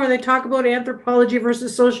zine where they talk about anthropology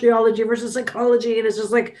versus sociology versus psychology, and it's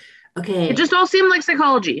just like, okay. It just all seemed like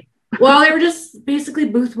psychology. Well, they were just basically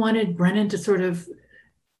Booth wanted Brennan to sort of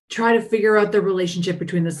try to figure out the relationship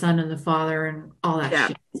between the son and the father and all that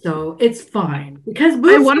shit. So it's fine because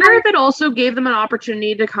I wonder if it also gave them an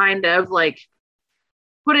opportunity to kind of like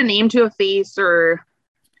put a name to a face or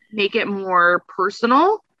make it more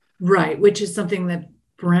personal. Right, which is something that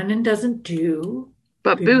Brennan doesn't do.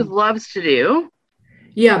 But Booth loves to do.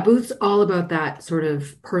 Yeah, Booth's all about that sort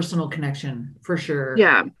of personal connection for sure.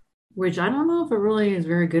 Yeah. Which I don't know if it really is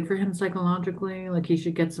very good for him psychologically. Like he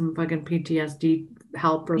should get some fucking PTSD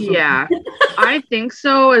help or something. Yeah, I think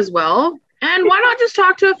so as well. And why not just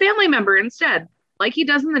talk to a family member instead, like he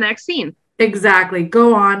does in the next scene? Exactly.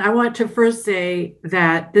 Go on. I want to first say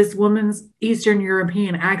that this woman's Eastern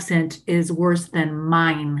European accent is worse than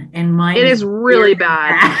mine. And mine is really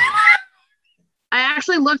bad. I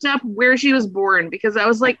actually looked up where she was born because I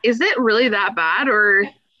was like, is it really that bad? Or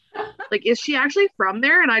like, is she actually from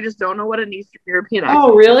there? And I just don't know what an Eastern European accent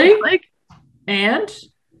Oh, really? is like. And?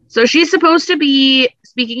 So she's supposed to be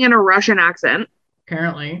speaking in a Russian accent.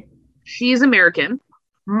 Apparently. She's American.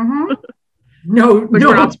 Mm-hmm. No, which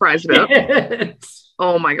we're not surprised about.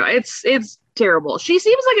 Oh my God. It's terrible. She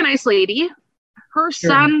seems like a nice lady. Her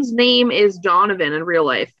son's name is Donovan in real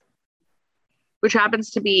life, which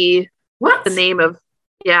happens to be the name of,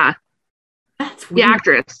 that's the weird.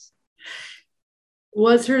 actress.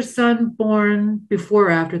 Was her son born before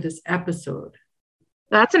or after this episode?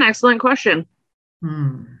 That's an excellent question.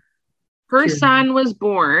 Her son was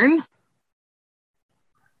born.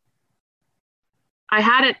 I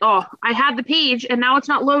had the page and now it's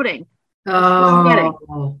not loading.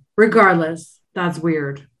 Oh, regardless, that's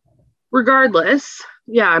weird. Regardless,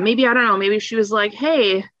 yeah, maybe, I don't know, maybe she was like,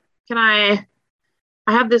 hey, I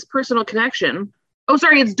have this personal connection. Oh,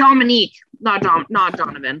 sorry, it's Dominique, not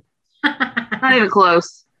Donovan. Not even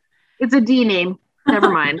close. It's a D name. Never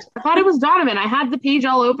mind. I thought it was Donovan. I had the page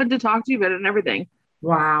all open to talk to you about it and everything.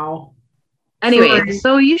 Wow. Anyway,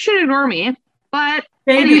 so you should ignore me. But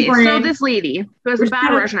anyway, so this lady who has a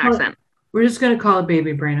bad Russian accent. We're just going to call it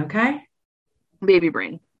baby brain, okay? Baby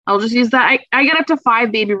brain. I'll just use that. I get up to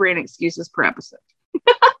 5 baby brain excuses per episode.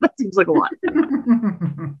 That seems like a lot.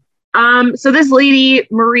 So this lady,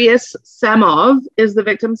 Maria Semov, is the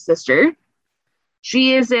victim's sister.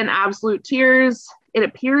 She is in absolute tears. It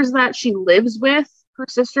appears that she lives with her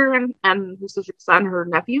sister and her sister's son, her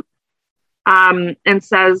nephew, and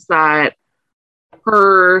says that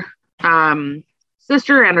her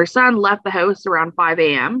sister and her son left the house around 5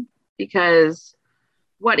 a.m. because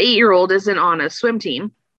what 8-year-old isn't on a swim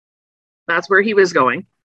team? That's where he was going.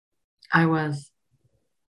 I was.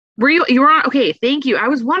 Were you? You were on? Okay, thank you. I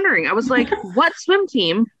was wondering. I was like, what swim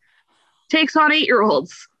team takes on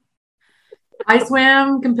 8-year-olds? I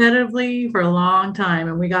swam competitively for a long time,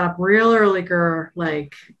 and we got up real early, girl.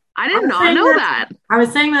 Like, I did not know that. I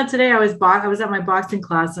was saying that today. I was at my boxing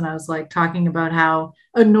class, and I was like talking about how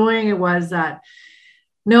annoying it was that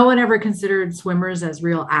no one ever considered swimmers as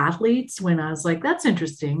real athletes. When I was like, that's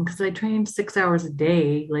interesting because I trained 6 hours a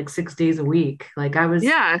day, like 6 days a week. Like I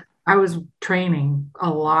was training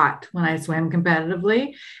a lot when I swam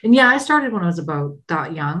competitively, and I started when I was about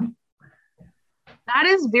that young. That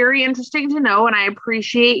is very interesting to know, and I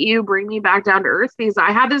appreciate you bringing me back down to earth because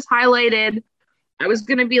I had this highlighted. I was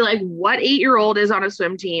going to be like, what 8-year-old is on a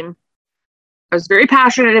swim team? I was very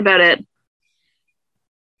passionate about it.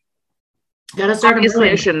 Gotta start. Obviously,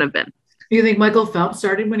 I shouldn't have been. You think Michael Phelps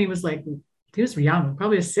started when he was young,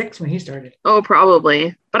 probably 6 when he started. Oh,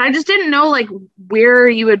 probably. But I just didn't know like where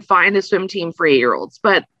you would find a swim team for 8-year-olds.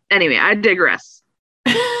 But anyway, I digress.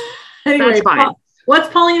 Anyway, that's fine. What's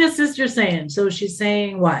Paulina's sister saying? So she's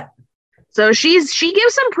saying what? So she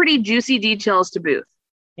gives some pretty juicy details to Booth.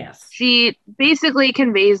 Yes. She basically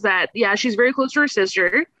conveys that, she's very close to her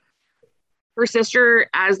sister. Her sister,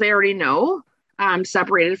 as they already know,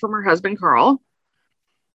 separated from her husband, Carl.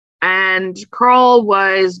 And Carl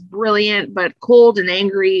was brilliant, but cold and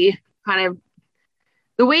angry. Kind of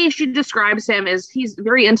the way she describes him is he's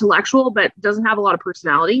very intellectual, but doesn't have a lot of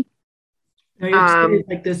personality. No, you have to say it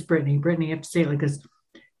like this, Brittany. Brittany, you have to say it like this.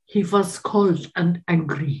 He was cold and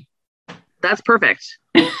angry. That's perfect.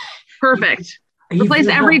 Perfect. Replace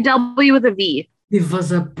every W with a V. He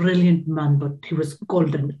was a brilliant man, but he was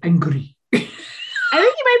cold and angry. I think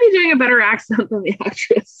he might be doing a better accent than the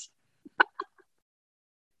actress.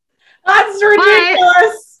 That's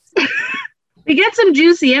ridiculous. We get some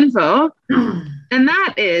juicy info, and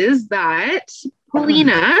that is that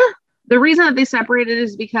Paulina, the reason that they separated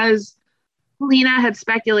is because Paulina had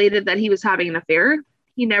speculated that he was having an affair.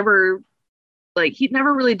 he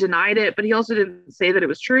never really denied it, but he also didn't say that it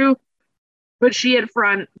was true. But she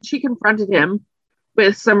confronted him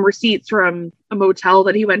with some receipts from a motel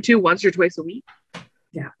that he went to once or twice a week.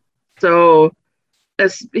 Yeah. So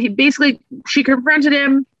she confronted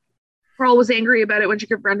him. Pearl was angry about it when she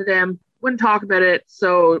confronted him, wouldn't talk about it.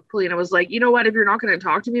 So Polina was like, you know what? If you're not going to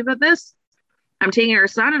talk to me about this, I'm taking our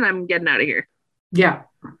son and I'm getting out of here. Yeah.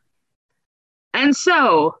 And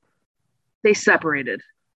so they separated.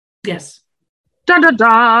 Yes. Da da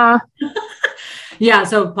da. Yeah,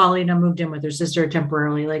 so Paulina moved in with her sister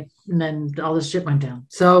temporarily, and then all this shit went down.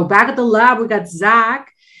 So back at the lab, we got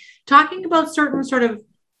Zach talking about certain sort of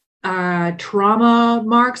trauma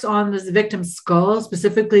marks on this victim's skull,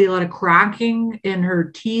 specifically a lot of cracking in her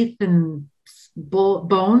teeth and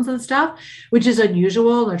bones and stuff, which is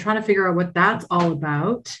unusual. They're trying to figure out what that's all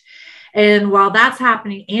about. And while that's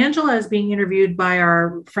happening, Angela is being interviewed by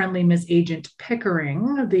our friendly Miss Agent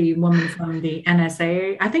Pickering, the woman from the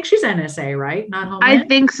NSA. I think she's NSA, right? Not Homeland? I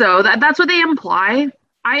think so. That's what they imply.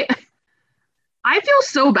 I feel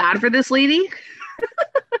so bad for this lady.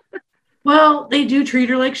 Well, they do treat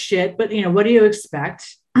her like shit, but what do you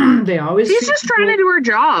expect? They always. She's just trying to do her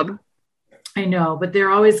job. I know, but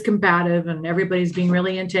they're always combative and everybody's being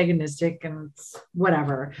really antagonistic and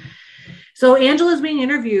whatever. So Angela's being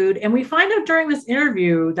interviewed, and we find out during this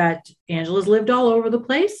interview that Angela's lived all over the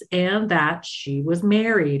place and that she was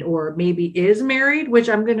married, or maybe is married, which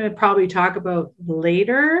I'm going to probably talk about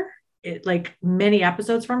later, like many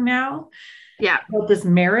episodes from now. Yeah. About this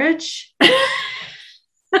marriage.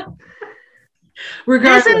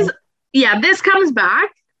 Regardless. This comes back,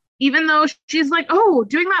 even though she's like, oh,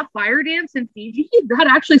 doing that fire dance in Fiji, that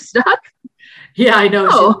actually stuck. Yeah, I know.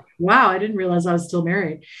 Oh. Like, wow, I didn't realize I was still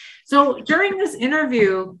married. So during this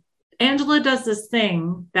interview, Angela does this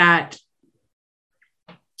thing that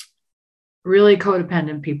really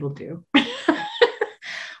codependent people do,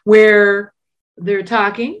 where they're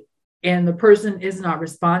talking and the person is not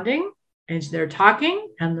responding, and they're talking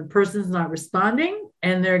and the person's not responding,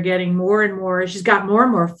 and they're getting more and more. She's got more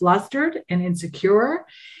and more flustered and insecure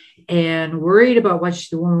and worried about what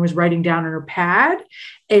the woman was writing down on her pad,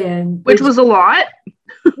 and which was a lot.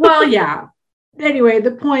 Well, yeah. Anyway,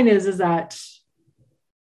 the point is that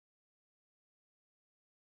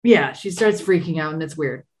she starts freaking out, and it's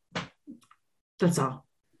weird. That's all.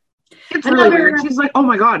 It's really weird. She's like, "Oh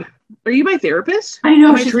my god, are you my therapist? I know.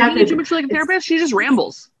 Am I treating you too much like a therapist?" She just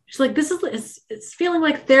rambles. She's like, it's feeling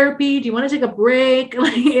like therapy. Do you want to take a break?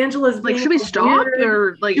 Like, Angela's like, should we stop?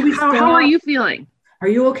 Or like, how are you feeling? Are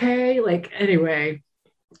you okay? Like, anyway,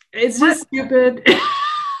 it's just stupid.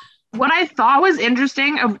 What I thought was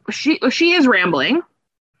interesting, she is rambling,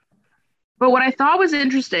 but what I thought was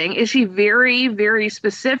interesting is she very, very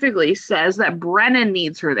specifically says that Brennan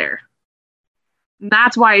needs her there. And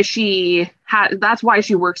that's why she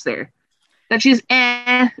works there. That she's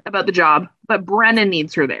about the job, but Brennan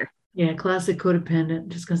needs her there. Yeah, classic codependent.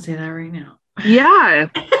 Just gonna say that right now. Yeah.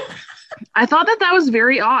 I thought that was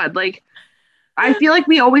very odd. Like, I feel like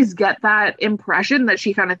we always get that impression that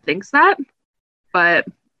she kind of thinks that, but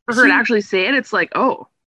for her to actually say it, it's like, oh.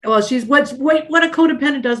 Well, she's what a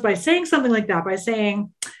codependent does by saying something like that, by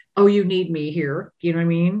saying, oh, you need me here. You know what I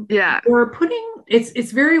mean? Yeah. Or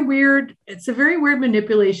it's very weird. It's a very weird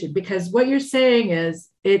manipulation, because what you're saying is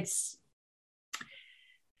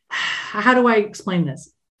how do I explain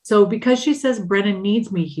this? So because she says Brennan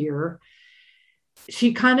needs me here,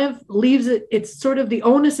 she kind of leaves it. It's sort of the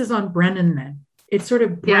onus is on Brennan then. It's sort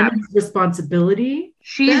of Brennan's responsibility.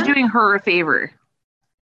 She's doing her a favor.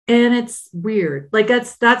 And it's weird. Like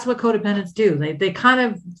that's what codependents do. They kind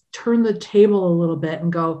of turn the table a little bit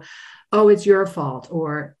and go, oh, it's your fault,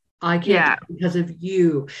 or I can't do it because of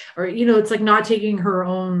you. Or, it's like not taking her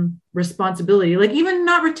own responsibility. Like even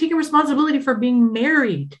not taking responsibility for being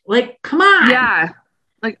married. Like, come on. Yeah.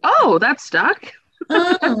 Like, oh, that's stuck.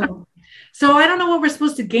 Oh. So I don't know what we're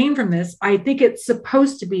supposed to gain from this. I think it's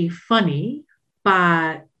supposed to be funny,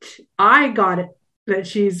 but I got it that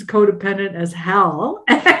she's codependent as hell.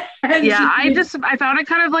 I found it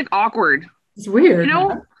kind of like awkward. It's weird.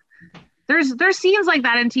 There's scenes like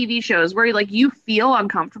that in TV shows where like you feel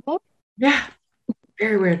uncomfortable. Yeah.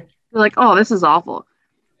 Very weird. You're like, oh, this is awful.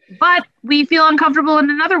 But we feel uncomfortable in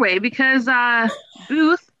another way because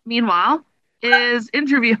Booth, meanwhile, is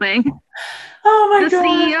interviewing the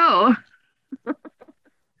CEO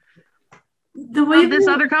of this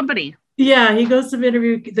other company. Yeah, he goes to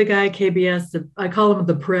interview the guy at KBS. I call him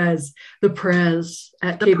the Prez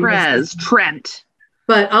at KBS. Trent.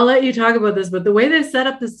 But I'll let you talk about this. But the way they set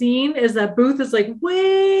up the scene is that Booth is like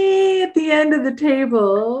way at the end of the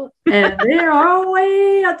table, and they're all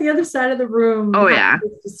way at the other side of the room. Oh, yeah.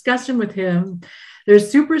 This discussion with him. They're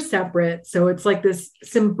super separate. So it's like this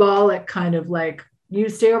symbolic kind of like, you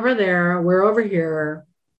stay over there, we're over here,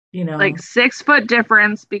 you know. Like 6 foot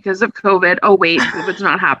difference because of COVID. Oh, wait, COVID's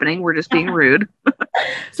not happening. We're just being rude.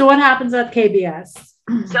 So what happens at KBS?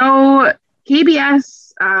 So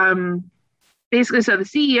KBS, basically, so the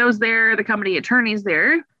CEO's there, the company attorney's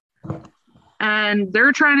there, and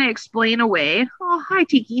they're trying to explain away. Oh, hi,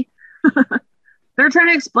 Tiki. They're trying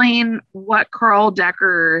to explain what Carl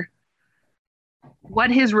Decker,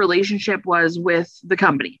 what his relationship was with the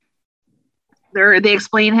company. They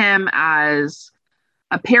explain him as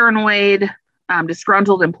a paranoid,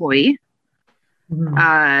 disgruntled employee,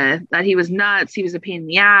 that he was nuts, he was a pain in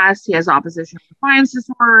the ass, he has opposition defiance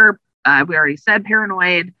disorder, we already said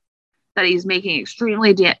paranoid, that he's making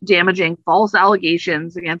extremely damaging false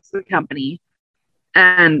allegations against the company.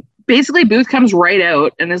 And basically Booth comes right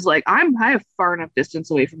out and is like, I have far enough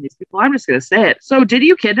distance away from these people, I'm just going to say it. So did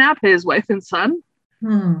you kidnap his wife and son?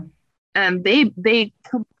 And they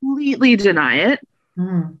completely deny it.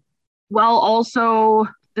 Well, also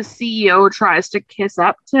the CEO tries to kiss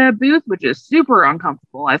up to Booth, which is super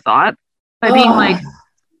uncomfortable, I thought, by being like,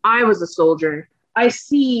 I was a soldier. I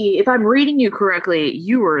see, if I'm reading you correctly,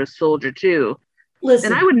 you were a soldier too.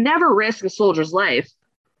 Listen. And I would never risk a soldier's life.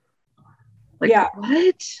 Like, yeah.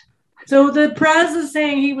 What? So the press is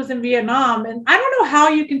saying he was in Vietnam, and I don't know how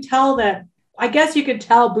you can tell that. I guess you could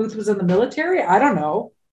tell Booth was in the military. I don't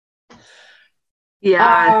know.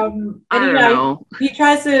 Yeah. I don't know. He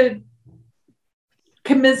tries to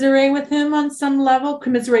commiserate with him on some level,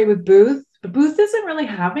 commiserate with Booth, but Booth isn't really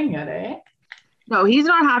having it, eh? No, he's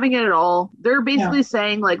not having it at all. They're basically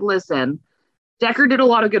saying, like, listen, Decker did a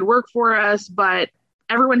lot of good work for us, but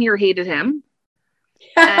everyone here hated him.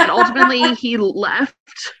 And ultimately he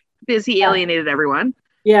left because he alienated everyone.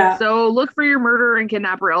 Yeah. So look for your murderer and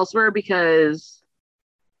kidnapper elsewhere because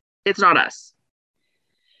it's not us.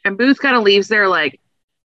 And Booth kind of leaves there like,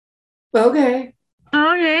 okay.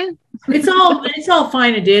 It's all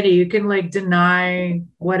fine and dandy. You can like deny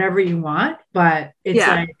whatever you want, but it's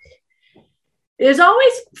like it's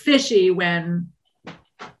always fishy when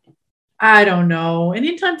I don't know.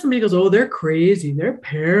 Anytime somebody goes, oh, they're crazy, they're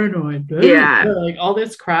paranoid, like all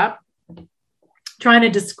this crap, trying to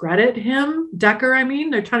discredit him, Decker. I mean,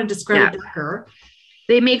 they're trying to discredit Decker.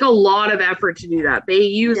 They make a lot of effort to do that. They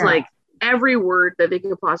use like every word that they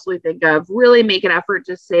could possibly think of, really make an effort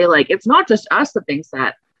to say, like, it's not just us that thinks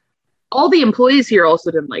that. All the employees here also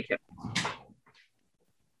didn't like him.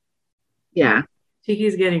 Yeah.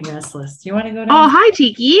 Tiki's getting restless. Do you want to go down? Oh, hi,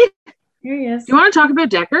 Tiki. Here he is. Do you want to talk about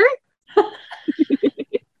Decker?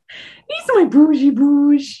 He's my bougie.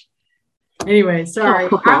 Anyway, sorry.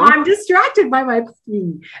 I'm distracted by my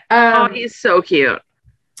puppy. He's so cute.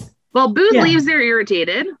 Well, Booth leaves there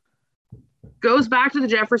irritated. Goes back to the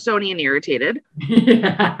Jeffersonian irritated.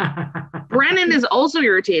 Brennan is also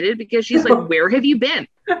irritated because she's like, where have you been?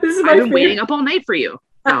 I've been waiting up all night for you.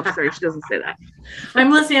 No, sorry, she doesn't say that.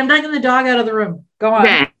 I'm listening. I'm taking the dog out of the room. Go on.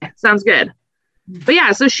 Okay, sounds good. But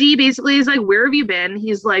yeah, so she basically is like, where have you been?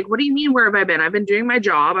 He's like, what do you mean, where have I been? I've been doing my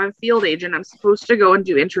job. I'm a field agent. I'm supposed to go and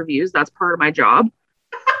do interviews. That's part of my job.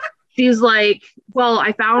 She's like, well,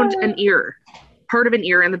 I found part of an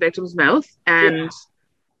ear in the victim's mouth. And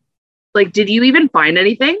like, did you even find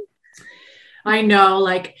anything? I know,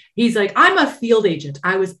 like, he's like, I'm a field agent.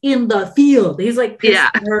 I was in the field. He's like pissed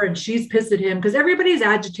at her and she's pissed at him because everybody's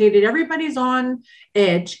agitated. Everybody's on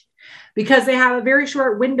edge because they have a very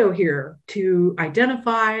short window here to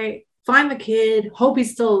identify, find the kid, hope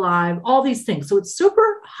he's still alive, all these things. So it's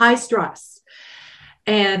super high stress.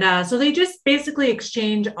 And so they just basically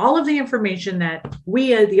exchange all of the information that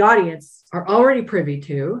we as the audience are already privy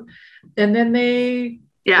to. And then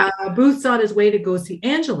Booth's on his way to go see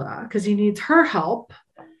Angela because he needs her help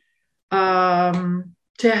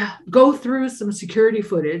to go through some security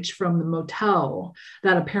footage from the motel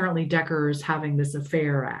that apparently Decker is having this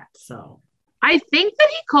affair at. So I think that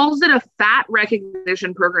he calls it a fat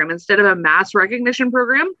recognition program instead of a mass recognition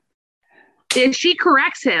program. If she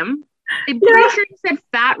corrects him, I'm pretty sure he said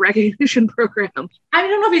fat recognition program. I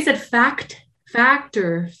don't know if he said fact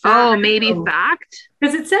or fact. Oh, maybe fact?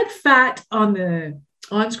 Because it said fat on the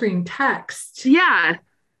on-screen text. Yeah.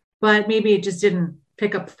 But maybe it just didn't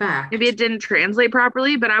pick up fact. Maybe it didn't translate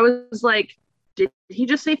properly, but I was like, did he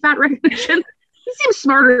just say fat recognition? He seems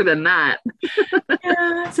smarter than that.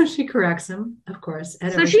 So she corrects him, of course.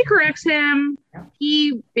 So she corrects him. Yeah.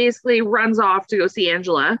 He basically runs off to go see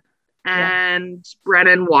Angela, and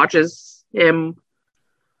Brennan watches him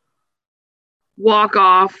walk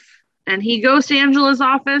off, and he goes to Angela's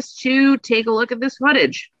office to take a look at this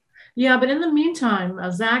footage. Yeah, but in the meantime,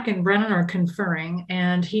 Zach and Brennan are conferring,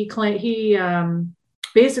 and he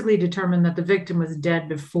basically determined that the victim was dead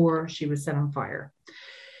before she was set on fire.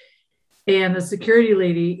 And the security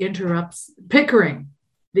lady interrupts Pickering,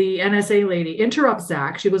 the NSA lady, interrupts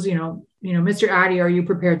Zach. She goes, Mr. Addy, are you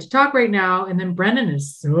prepared to talk right now? And then Brennan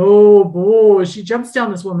is so bold. She jumps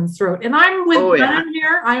down this woman's throat. And I'm with Brennan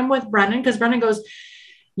here. I am with Brennan because Brennan goes,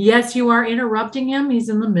 yes, you are interrupting him. He's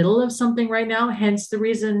in the middle of something right now. Hence the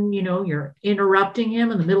reason, you're interrupting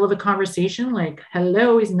him in the middle of a conversation. Like,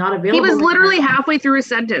 hello, he's not available. He was literally halfway through a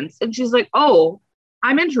sentence. And she's like, oh,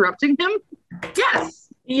 I'm interrupting him? Yes.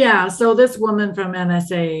 Yeah. So this woman from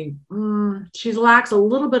NSA, she lacks a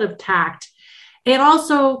little bit of tact. And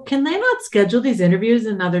also, can they not schedule these interviews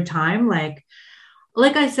another time? Like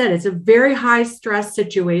I said, it's a very high stress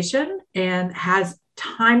situation and has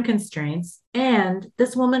time constraints. And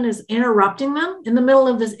this woman is interrupting them in the middle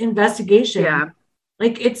of this investigation. Yeah.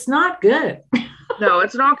 Like, it's not good. No,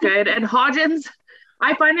 it's not good. And Hodgins,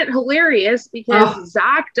 I find it hilarious because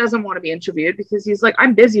Zach doesn't want to be interviewed because he's like,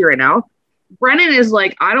 I'm busy right now. Brennan is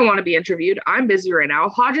like, I don't want to be interviewed. I'm busy right now.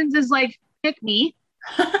 Hodgins is like, pick me.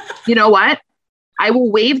 You know what? I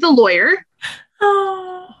will waive the lawyer.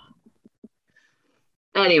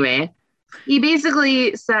 Anyway, he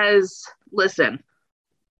basically says, listen,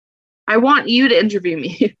 I want you to interview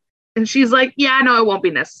me. And she's like, yeah, no, it won't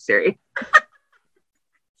be necessary.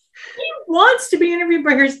 He wants to be interviewed,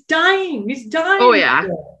 but he's dying. He's dying. Oh, yeah.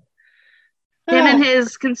 Him and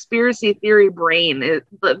his conspiracy theory brain,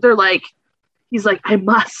 they're like, he's like, I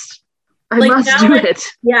must do it.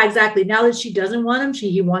 Yeah, exactly. Now that she doesn't want him,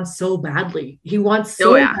 he wants so badly. He wants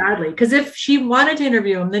so badly. Because if she wanted to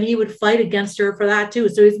interview him, then he would fight against her for that too.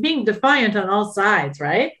 So he's being defiant on all sides,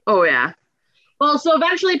 right? Oh, yeah. Well, so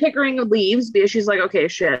eventually Pickering leaves because she's like, okay,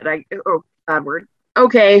 shit. Bad word.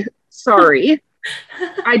 Okay, sorry.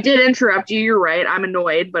 I did interrupt you. You're right. I'm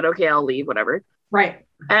annoyed, but okay, I'll leave, whatever. Right.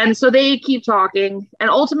 And so they keep talking, and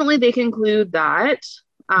ultimately they conclude that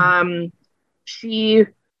she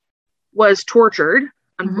was tortured,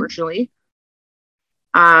 unfortunately.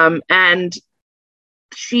 And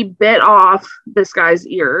she bit off this guy's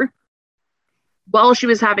ear while she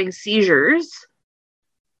was having seizures.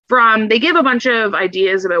 They give a bunch of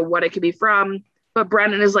ideas about what it could be from, but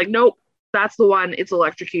Brennan is like, nope, that's the one. It's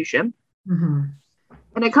electrocution.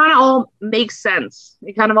 And it kind of all makes sense.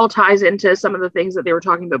 It kind of all ties into some of the things that they were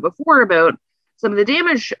talking about before, about some of the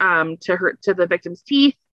damage to the victim's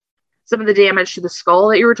teeth, some of the damage to the skull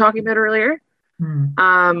that you were talking about earlier.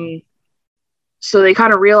 So they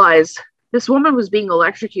kind of realized this woman was being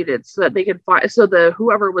electrocuted so that they could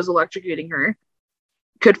whoever was electrocuting her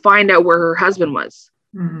could find out where her husband was.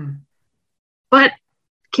 But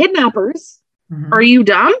kidnappers, are you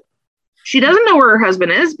dumb? She doesn't know where her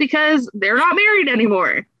husband is because they're not married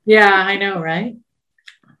anymore. Yeah, I know, right?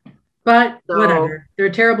 But whatever.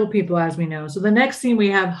 They're terrible people, as we know. So the next scene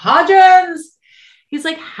we have Hodgins. He's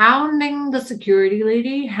like hounding the security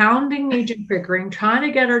lady, hounding Agent Pickering, trying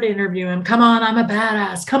to get her to interview him. Come on, I'm a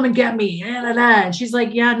badass. Come and get me. And she's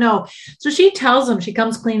like, yeah, no. So she tells him, she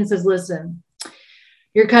comes clean and says, listen,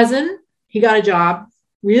 your cousin, he got a job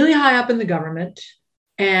really high up in the government.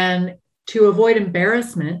 And to avoid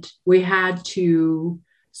embarrassment, we had to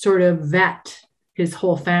sort of vet his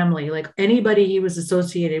whole family, like anybody he was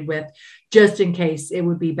associated with, just in case it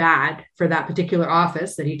would be bad for that particular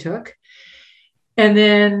office that he took. And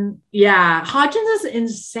then, Hodgins is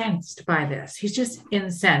incensed by this. He's just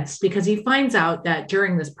incensed because he finds out that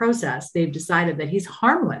during this process, they've decided that he's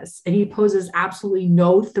harmless and he poses absolutely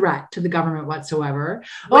no threat to the government whatsoever.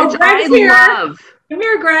 Which I love. Come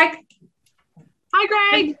here, Greg. Hi,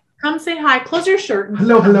 Greg. Come say hi. Close your shirt.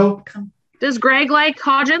 Hello. Come. Does Greg like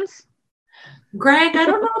Hodgins? Greg, I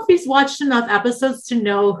don't know if he's watched enough episodes to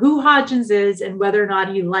know who Hodgins is and whether or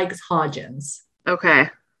not he likes Hodgins. Okay.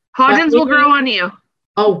 Hodgins will grow on you.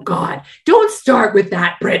 Oh, God. Don't start with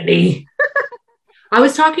that, Brittany. I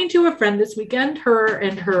was talking to a friend this weekend, her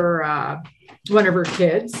and her, one of her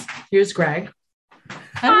kids. Here's Greg.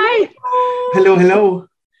 Hi. Hello.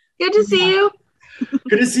 Good to see you.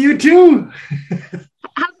 Good to see you too.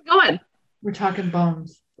 How's it going? We're talking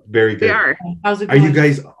bones. Very good. We are. How's it Are going? you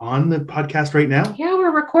guys on the podcast right now? Yeah,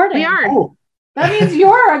 we're recording. We are. Oh, That means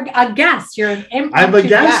you're a guest. You're an impromptu I'm a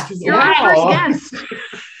guest. You're our first guest.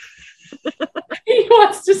 He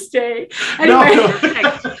wants to stay. Anyway,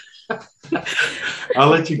 No. I'll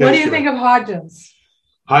let you guys. what do you go. think of Hodgins?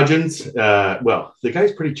 Hodgins? Well, the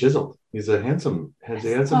guy's pretty chiseled. He's a handsome man. Eh?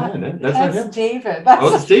 That's not him. David.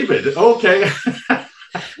 Oh, it's David. Okay.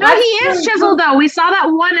 No, he is chiseled though. We saw that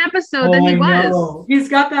one episode that he was. Know. He's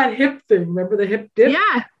got that hip thing. Remember the hip dip?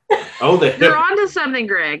 Yeah. Oh, the hip. You're onto something,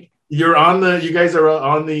 Greg. You guys are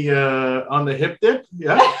on the hip dip?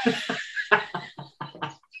 Yeah.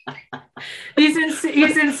 He's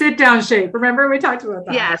in sit down shape. Remember we talked about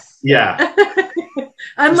that? Yes. Yeah.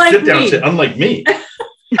 Unlike sit down me. shit, unlike me.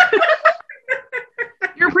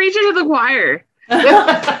 You're preaching to the choir.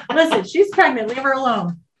 Listen, she's pregnant. Leave her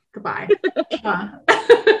alone. Goodbye. Have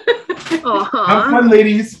Aw. fun,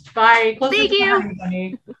 ladies. Bye. Close Thank the you. door,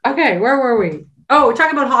 honey. Okay, where were we? Oh, we're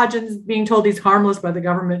talking about Hodgins being told he's harmless by the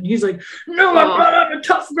government. He's like, no, I'm a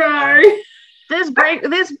tough guy. This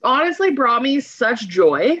honestly brought me such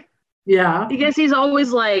joy Yeah. because he's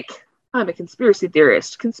always like, I'm a conspiracy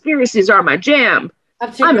theorist. Conspiracies are my jam.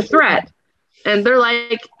 I'm a threat. And they're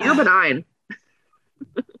like, you're benign.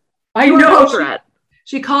 I You're know. no threat.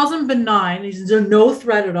 She calls him benign. He's no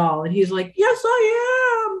threat at all. And he's like, yes,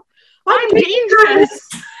 I am. I'm dangerous.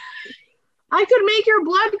 I could make your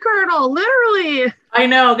blood curdle, literally. I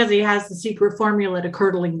know, because he has the secret formula to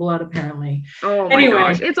curdling blood, apparently. Oh my Anyway.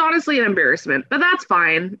 gosh. It's honestly an embarrassment, but that's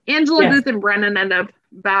fine. Angela Yes. Booth and Brennan end up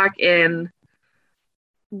back in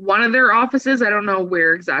one of their offices. I don't know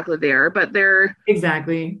where exactly they are, but they're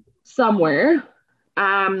Exactly. somewhere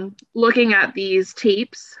looking at these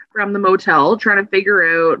tapes from the motel, trying to figure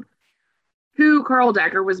out who Carl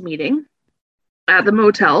Decker was meeting at the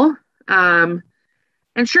motel.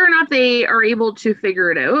 And sure enough, they are able to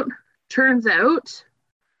figure it out. Turns out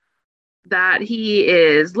that he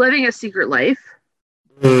is living a secret life,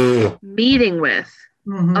 meeting with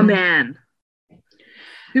a man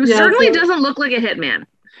who Yeah, certainly so- doesn't look like a hitman.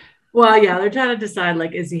 Well, yeah, they're trying to decide,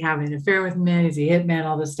 like, is he having an affair with men? Is he hitman?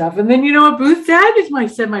 All this stuff. And then you know what Booth said?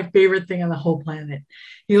 Said my favorite thing on the whole planet.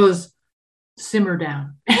 He goes, simmer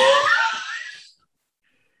down.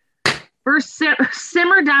 First,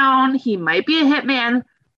 simmer down. He might be a hitman.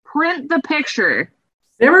 Print the picture.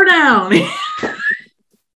 Simmer down. He said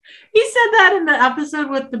that in the episode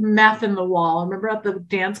with the meth in the wall. Remember at the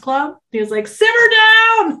dance club? He was like, simmer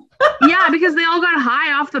down. Yeah, because they all got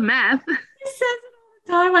high off the meth. He says it all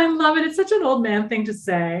the time. I love it. It's such an old man thing to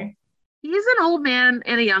say. He's an old man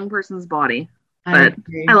in a young person's body, I but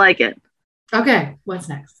agree. I like it. Okay, what's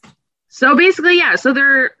next? So basically, yeah, so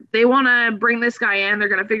they want to bring this guy in. They're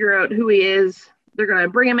going to figure out who he is. They're going to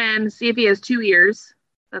bring him in, see if he has 2 ears.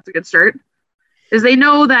 That's a good start. Is they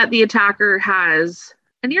know that the attacker has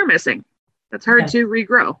an ear missing. That's hard Yes. to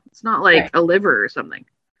regrow. It's not like Right. a liver or something.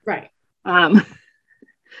 Right.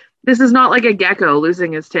 This is not like a gecko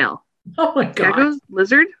losing his tail. Oh my God. Geckos?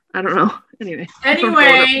 Lizard? I don't know. Anyway,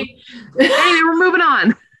 Anyway, we're moving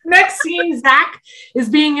on. next scene, Zach is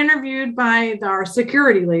being interviewed by our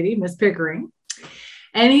security lady, Miss Pickering.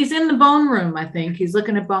 And he's in the bone room, I think. He's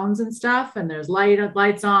looking at bones and stuff, and there's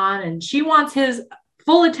lights on, and she wants his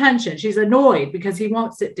full attention. She's annoyed because he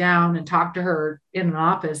won't sit down and talk to her in an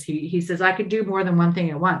office. He says, I could do more than one thing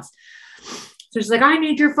at once. So she's like, I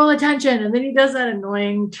need your full attention. And then he does that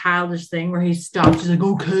annoying childish thing where he stops. He's like,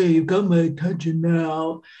 okay, you've got my attention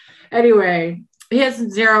now. Anyway, he has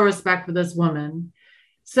zero respect for this woman.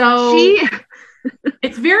 So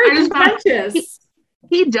it's very contentious.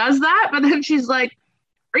 He does that, but then she's like,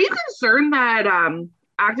 are you concerned that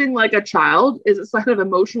acting like a child is a sign of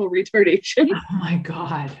emotional retardation? Oh my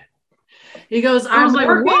God. He goes, I was like,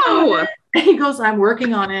 whoa. He goes, I'm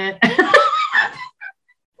working on it.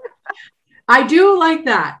 I do like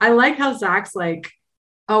that. I like how Zach's like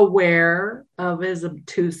aware of his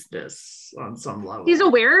obtuseness on some level. He's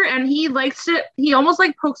aware, and he likes to, he almost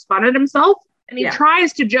like pokes fun at himself, and he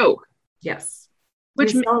tries to joke. Yes.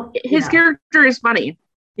 Which his character is funny.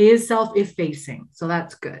 He is self-effacing, so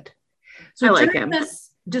that's good. So I like during him.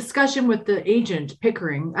 this discussion with the agent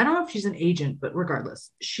Pickering, I don't know if she's an agent, but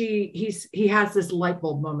regardless, he has this light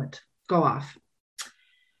bulb moment go off,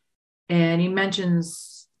 and he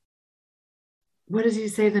mentions, what does he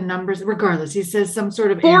say? The numbers. Regardless, he says some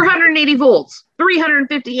sort of 480 volts,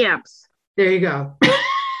 350 amps. There you go.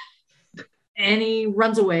 And he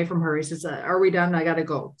runs away from her. He says, are we done? I gotta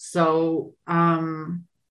go. So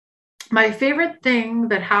my favorite thing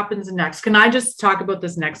that happens next, can I just talk about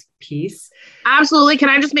this next piece? Absolutely. Can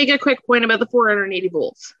I just make a quick point about the 480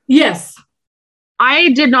 volts? Yes. I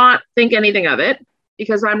did not think anything of it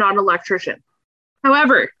because I'm not an electrician.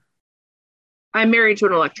 However, I'm married to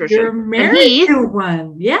an electrician. You're married to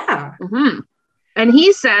one. Yeah. Mm-hmm. And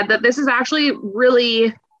he said that this is actually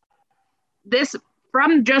really, this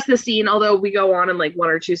from just the scene, although we go on in like 1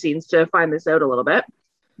 or 2 scenes to find this out a little bit.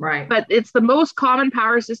 Right. But it's the most common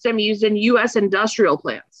power system used in U.S. industrial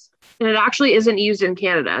plants. And it actually isn't used in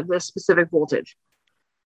Canada, this specific voltage.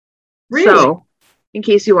 Really? So, in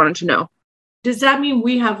case you wanted to know. Does that mean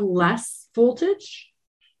we have less voltage?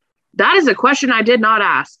 That is a question I did not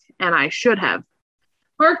ask, and I should have.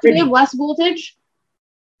 Mark, do we have less voltage?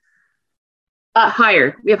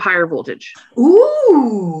 Higher. We have higher voltage.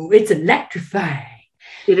 Ooh, it's electrifying.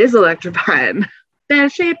 It is electrifying. Better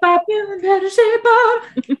shape up. You better shape up,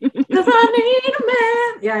 because I need a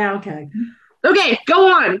man. Yeah, okay. Okay, go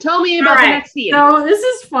on. Tell me about the next scene. So this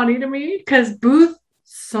is funny to me because Booth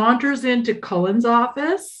saunters into Cullen's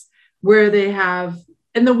office where they have,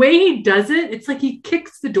 and the way he does it, it's like he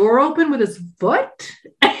kicks the door open with his foot.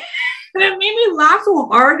 And it made me laugh so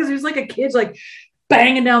hard because he was like a kid, like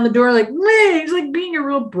banging down the door, like, man, he's like being a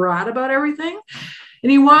real brat about everything.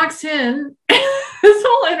 And he walks in. This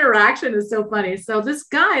whole interaction is so funny. So this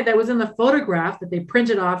guy that was in the photograph that they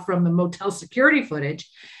printed off from the motel security footage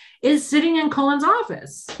is sitting in Cullen's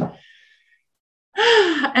office.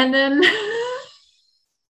 And then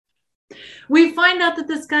we find out that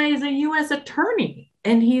this guy is a U.S. attorney,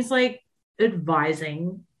 and he's like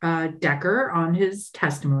advising Decker on his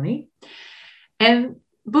testimony. And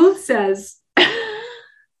Booth says,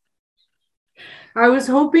 I was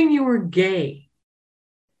hoping you were gay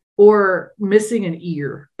or missing an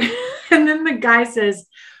ear. And then the guy says,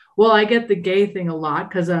 well, I get the gay thing a lot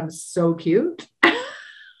because I'm so cute.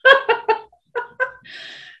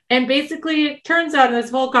 And basically it turns out in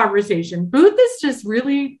this whole conversation, Booth is just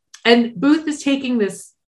really, and Booth is taking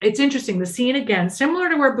this, it's interesting, the scene again, similar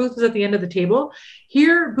to where Booth was at the end of the table.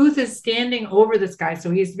 Here, Booth is standing over this guy.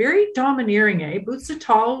 So he's very domineering, eh? Booth's a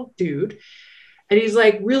tall dude. And he's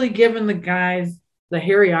like really giving the guys the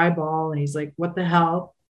hairy eyeball. And he's like, what the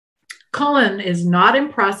hell? Cullen is not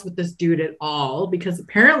impressed with this dude at all because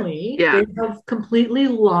apparently they have completely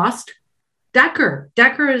lost Decker.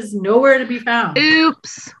 Decker is nowhere to be found.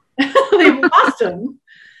 Oops. They've lost him.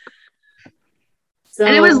 So,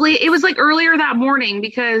 and it was late. It was like earlier that morning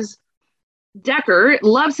because Decker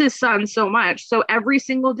loves his son so much. So every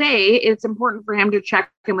single day, it's important for him to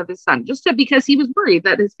check in with his son, because he was worried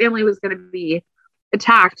that his family was going to be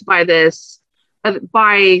attacked by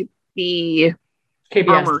by the KBS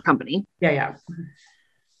armor company. Yeah.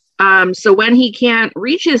 So when he can't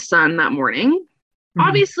reach his son that morning,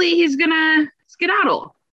 obviously he's gonna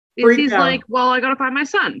skedaddle. He's like, well, I gotta find my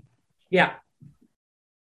son. Yeah.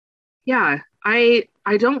 Yeah. I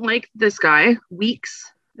don't like this guy. Weeks,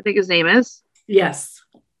 I think his name is. Yes.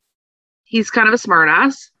 He's kind of a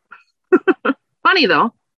smartass. Funny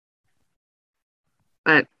though.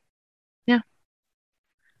 But yeah.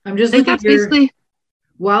 I'm just looking at basically.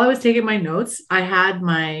 While I was taking my notes, I had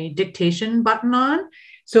my dictation button on.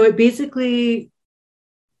 So it basically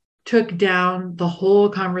took down the whole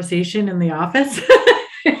conversation in the office.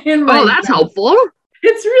 That's helpful.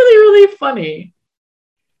 It's really, really funny.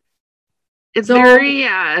 It's very,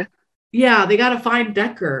 yeah, they got to find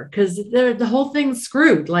Decker because the whole thing's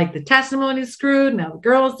screwed. Like the testimony's screwed. Now the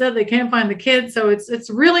girl said they can't find the kid. So it's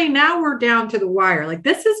really, now we're down to the wire. Like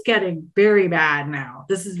this is getting very bad now.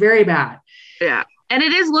 This is very bad. Yeah. And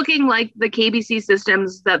it is looking like the KBC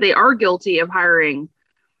systems that they are guilty of hiring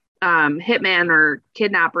hitmen or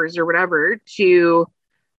kidnappers or whatever to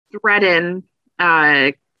threaten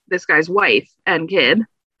this guy's wife and kid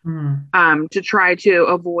to try to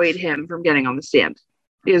avoid him from getting on the stand.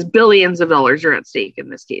 Because billions of dollars are at stake in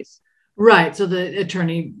this case. Right. So the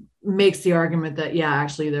attorney makes the argument that, yeah,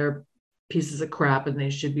 actually they're pieces of crap and they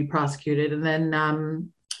should be prosecuted. And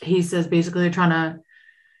then he says basically they're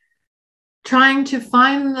trying to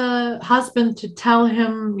find the husband to tell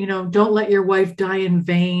him, don't let your wife die in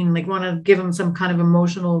vain. Like want to give him some kind of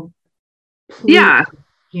emotional plea,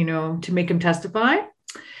 to make him testify.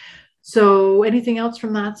 So anything else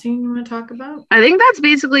from that scene you want to talk about? I think that's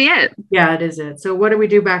basically it. Yeah, it is it. So what do we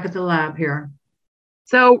do back at the lab here?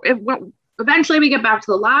 So eventually we get back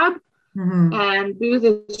to the lab and Booth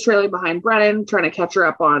is trailing behind Brennan, trying to catch her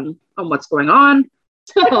up on what's going on.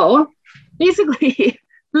 So basically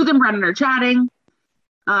Booth and Brennan are chatting.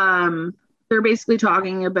 They're basically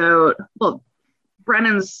talking about,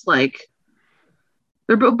 Brennan's like,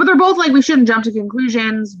 they're both like, we shouldn't jump to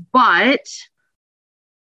conclusions, but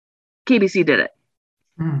KBC did it.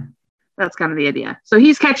 That's kind of the idea. So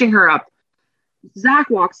he's catching her up. Zach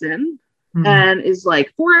walks in and is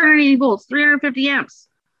like 480 volts, 350 amps.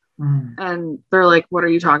 And they're like, what are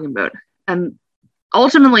you talking about? And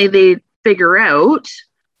ultimately they figure out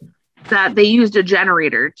that they used a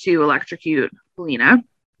generator to electrocute Helena.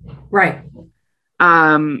 Right.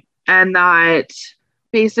 And that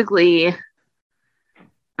basically,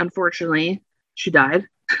 unfortunately, she died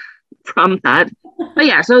from that. But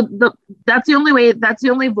yeah, so that's the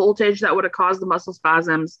only voltage that would have caused the muscle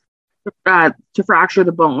spasms to fracture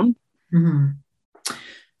the bone.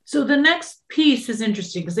 So the next piece is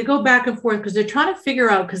interesting because they go back and forth because they're trying to figure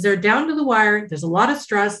out, because they're down to the wire. There's a lot of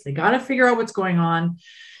stress. They got to figure out what's going on.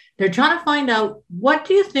 They're trying to find out, what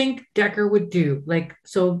do you think Decker would do? Like,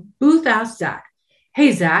 so Booth asks Zach,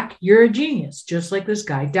 hey, Zach, you're a genius, just like this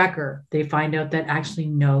guy, Decker. They find out that actually,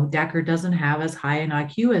 no, Decker doesn't have as high an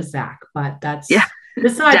IQ as Zach, but that's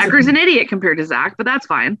Decker's an idiot compared to Zach, but that's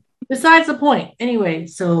fine. Besides the point. Anyway,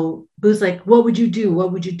 so Booth's like, what would you do?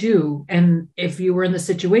 What would you do? And if you were in the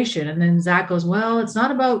situation? And then Zach goes, well, it's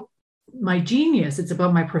not about my genius. It's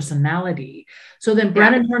about my personality. So then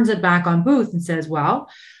Brennan turns it back on Booth and says, well,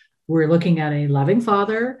 we're looking at a loving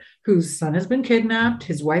father whose son has been kidnapped.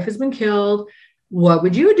 His wife has been killed. What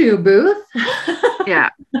would you do, Booth?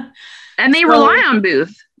 Yeah. And they rely on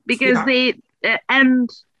Booth because and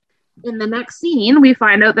in the next scene, we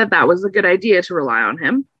find out that was a good idea to rely on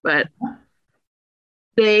him, but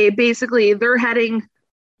they're heading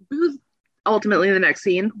Booth ultimately in the next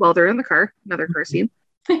scene while they're in the car, another car scene,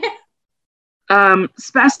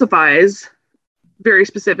 specifies very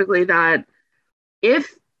specifically that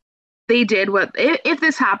if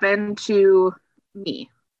this happened to me,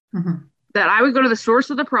 that I would go to the source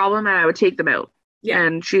of the problem and I would take them out. Yeah.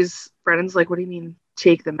 And Brennan's like, what do you mean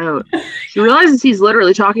take them out? She realizes he's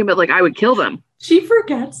literally talking about, like, I would kill them. She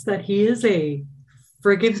forgets that he is a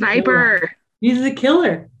friggin' sniper. Killer. He's a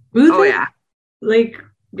killer. Booth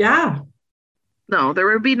yeah. No, there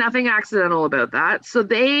would be nothing accidental about that. So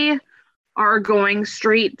they are going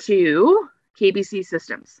straight to KBC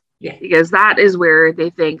Systems. Yeah. Because that is where they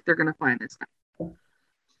think they're going to find this guy.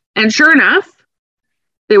 And sure enough,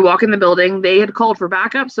 they walk in the building. They had called for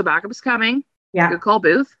backup, so backup is coming. Yeah. They call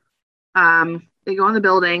Booth. They go in the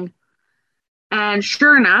building, and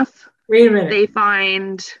sure enough, wait a minute. They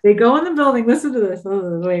go in the building. Listen to this.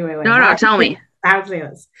 Wait. No, tell me. I have to say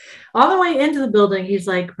this. All the way into the building, he's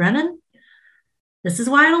like, Brennan, this is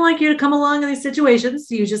why I don't like you to come along in these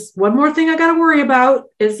situations. One more thing I got to worry about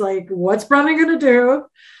is, like, what's Brennan going to do?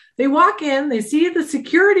 They walk in, they see the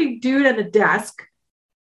security dude at a desk,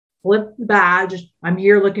 flip the badge. I'm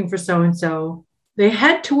here looking for so-and-so. They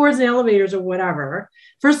head towards the elevators or whatever.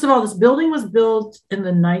 First of all, this building was built in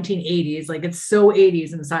the 1980s. Like, it's so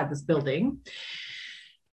 80s inside this building.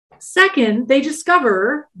 Second, they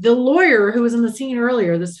discover the lawyer who was in the scene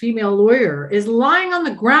earlier, this female lawyer, is lying on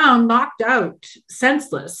the ground, knocked out,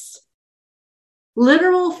 senseless.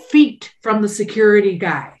 Literal feet from the security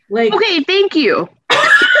guy. Like, okay, thank you.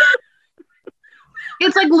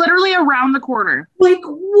 It's like literally around the corner. Like,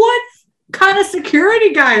 what kind of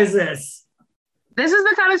security guy is this? This is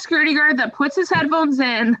the kind of security guard that puts his headphones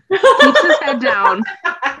in, keeps his head down,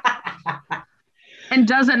 and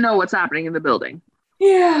doesn't know what's happening in the building.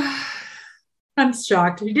 Yeah. I'm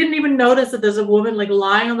shocked. He didn't even notice that there's a woman, like,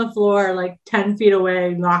 lying on the floor, like 10 feet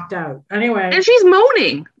away, knocked out. Anyway. And she's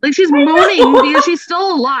moaning. Like, she's moaning because she's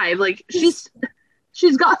still alive. Like, she's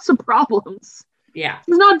got some problems. Yeah.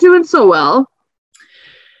 She's not doing so well.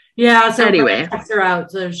 Yeah, so anyway, checks her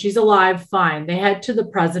out. So she's alive, fine. They head to the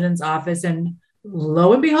president's office, and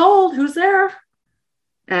lo and behold, who's there?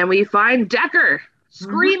 And we find Decker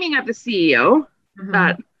screaming at the CEO,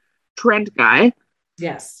 that Trent guy.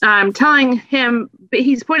 Yes. Telling him,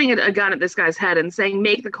 he's pointing a gun at this guy's head and saying,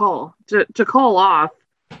 make the call to call off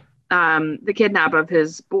the kidnap of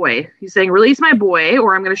his boy. He's saying, release my boy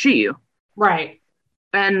or I'm going to shoot you. Right.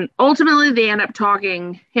 And ultimately, they end up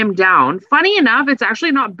talking him down. Funny enough, it's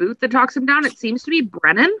actually not Booth that talks him down. It seems to be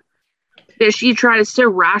Brennan that she tries to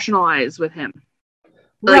rationalize with him.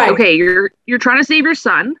 Like, okay, you're trying to save your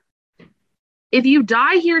son. If you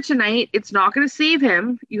die here tonight, it's not going to save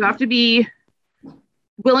him. You have to be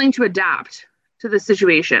willing to adapt to the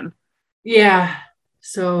situation. Yeah.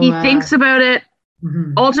 So he thinks about it.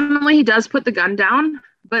 Ultimately, he does put the gun down,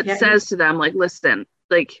 but says to them, like, listen,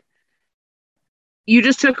 like, you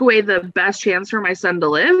just took away the best chance for my son to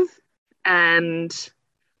live, and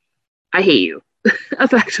I hate you,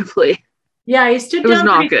 effectively. Yeah, he stood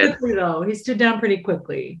down pretty quickly, though. He stood down pretty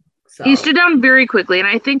quickly. So. He stood down very quickly, and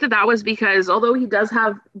I think that was because, although he does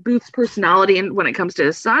have Booth's personality when it comes to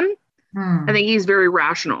his son, I think he's very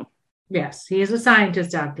rational. Yes, he is a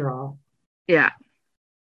scientist after all. Yeah.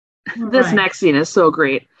 This next scene is so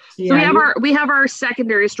great. Yeah, so we have our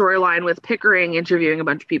secondary storyline with Pickering interviewing a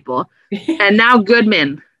bunch of people, and now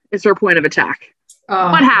Goodman is her point of attack.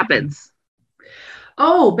 What happens?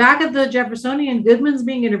 Oh, back at the Jeffersonian, Goodman's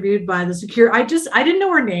being interviewed by the security. I didn't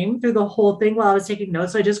know her name through the whole thing while I was taking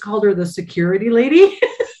notes. So I just called her the security lady.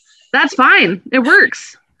 That's fine. It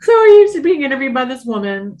works. So he's being interviewed by this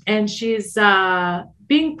woman, and she's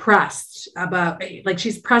being pressed about, like,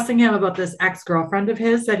 she's pressing him about this ex-girlfriend of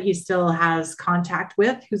his that he still has contact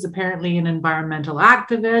with, who's apparently an environmental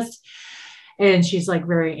activist. And she's like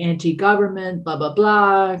very anti-government, blah, blah,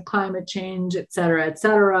 blah, climate change, et cetera, et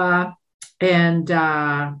cetera. And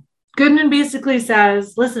Goodman basically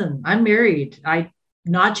says, listen, I'm married. I'm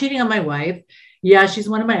not cheating on my wife. Yeah, she's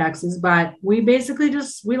one of my exes, but we basically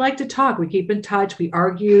we like to talk. We keep in touch. We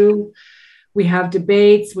argue. We have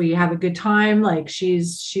debates. We have a good time. Like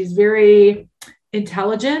she's very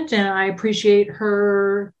intelligent, and I appreciate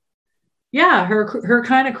her. Yeah, her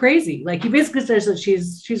kind of crazy. Like he basically says that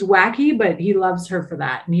she's wacky, but he loves her for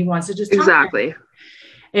that, and he wants to just talk to her. Exactly.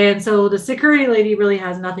 And so the security lady really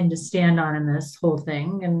has nothing to stand on in this whole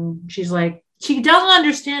thing, and she's like, she doesn't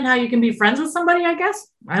understand how you can be friends with somebody, I guess.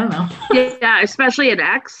 I don't know. Yeah, especially an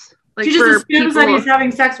ex. Like she just assumes that he's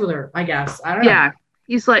having sex with her, I guess. I don't know. Yeah.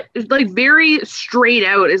 He's like very straight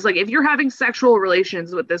out. Is like, if you're having sexual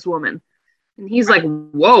relations with this woman, and he's like,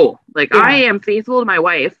 whoa, like I am faithful to my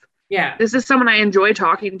wife. Yeah. This is someone I enjoy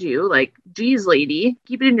talking to. Like, geez, lady,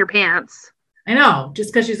 keep it in your pants. I know.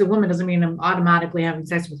 Just because she's a woman doesn't mean I'm automatically having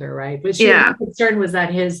sex with her, right? But her concern was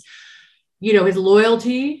that his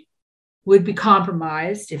loyalty would be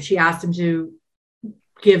compromised if she asked him to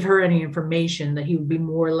give her any information, that he would be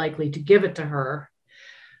more likely to give it to her.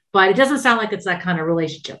 But it doesn't sound like it's that kind of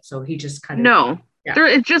relationship. So he just kind of... No. Yeah.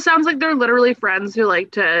 It just sounds like they're literally friends who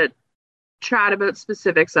like to chat about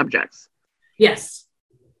specific subjects. Yes.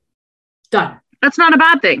 Done. That's not a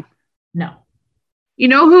bad thing. No. You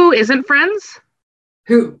know who isn't friends?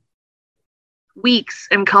 Who? Weeks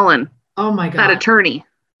and Cullen. Oh my God. That attorney.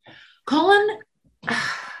 Cullen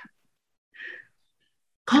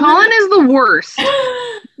is the worst.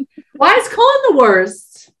 Why is Cullen the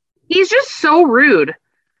worst? He's just so rude.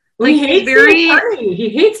 Well, he hates the attorney. He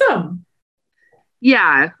hates him.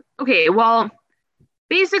 Yeah. Okay, well,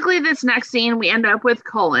 basically this next scene, we end up with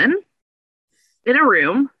Cullen in a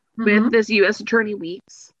room with this U.S. Attorney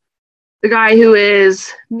Weeks, the guy who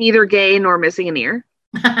is neither gay nor missing an ear.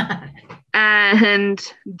 And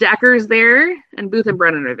Decker's there, and Booth and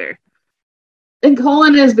Brennan are there. And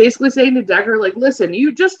Cullen is basically saying to Decker, like, listen,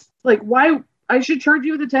 you just, like, why I should charge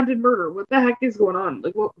you with attempted murder. What the heck is going on?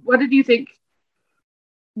 Like, what did you think?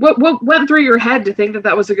 What went through your head to think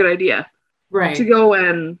that was a good idea? Right. To go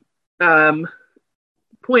and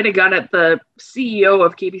point a gun at the CEO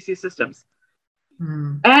of KBC Systems.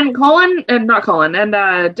 And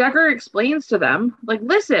Decker explains to them, like,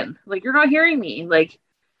 listen, like, you're not hearing me. Like,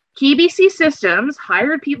 KBC Systems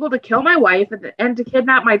hired people to kill my wife and to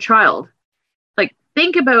kidnap my child. Like,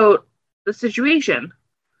 think about the situation.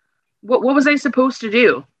 What was I supposed to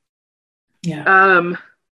do? Yeah.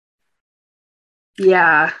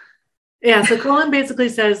 Yeah. Yeah, so Cullen basically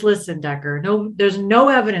says, listen, Decker, there's no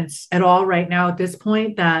evidence at all right now at this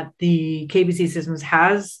point that the KBC Systems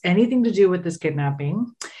has anything to do with this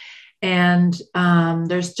kidnapping. And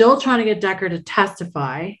they're still trying to get Decker to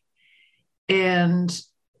testify. And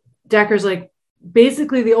Decker's like,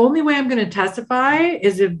 basically, the only way I'm going to testify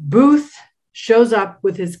is if Booth shows up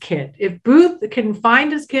with his kid. If Booth can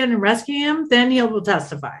find his kid and rescue him, then he will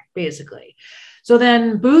testify, basically. So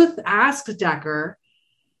then Booth asks Decker,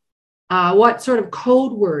 what sort of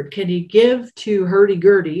code word can he give to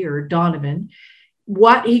Hurdy-Gurdy or Donovan,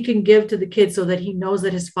 what he can give to the kid so that he knows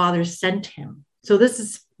that his father sent him. So this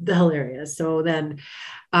is hilarious. So then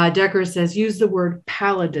Decker says, use the word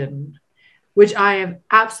paladin, which I have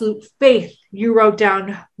absolute faith you wrote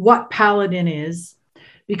down what paladin is,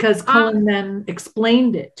 because Cullen then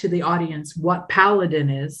explained it to the audience what paladin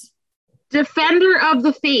is. Defender of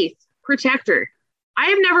the faith, protector. I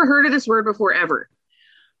have never heard of this word before, ever.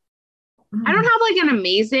 I don't have like an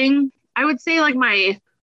amazing, I would say like my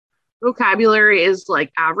vocabulary is like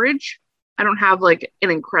average. I don't have like an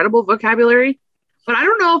incredible vocabulary, but I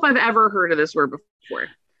don't know if I've ever heard of this word before.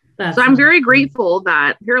 So I'm very grateful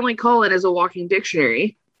that apparently Cullen is a walking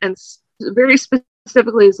dictionary, and very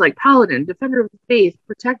specifically it's like paladin, defender of the faith,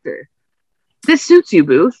 protector. This suits you,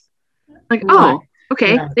 Booth. Like, oh,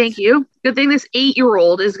 okay, thank you. Good thing this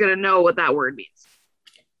 8-year-old is going to know what that word means.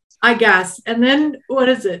 I guess. And then what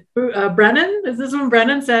is it? Brennan? Is this when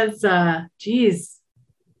Brennan says, geez,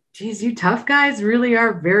 you tough guys really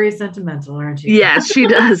are very sentimental, aren't you? Yes, she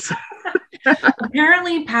does.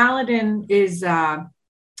 Apparently paladin is,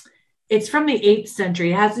 it's from the 8th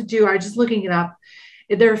century. It has to do, I was just looking it up.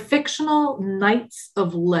 They're fictional knights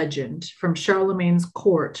of legend from Charlemagne's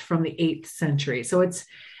court from the 8th century. So it's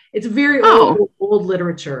very old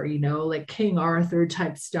literature, like King Arthur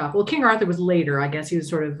type stuff. Well, King Arthur was later. I guess he was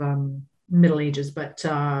sort of Middle Ages, but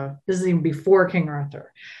this is even before King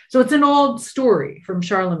Arthur. So it's an old story from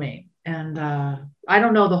Charlemagne. And I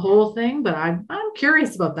don't know the whole thing, but I'm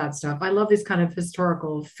curious about that stuff. I love these kind of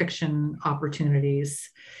historical fiction opportunities.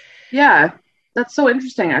 Yeah, that's so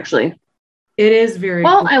interesting, actually. It is very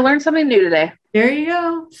Well, cool. I learned something new today. There you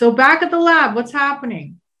go. So back at the lab, what's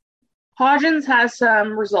happening? Hodgins has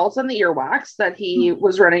some results on the earwax that he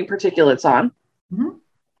was running particulates on. Mhm.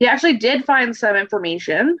 He actually did find some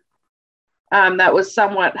information that was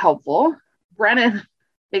somewhat helpful. Brennan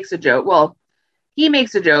makes a joke. Well, he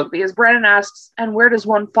makes a joke because Brennan asks, and where does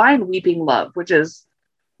one find weeping love, which is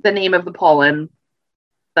the name of the pollen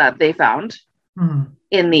that they found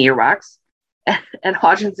in the earwax. And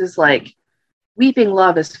Hodgins is like, weeping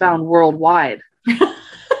love is found worldwide.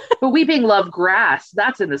 But weeping love grass,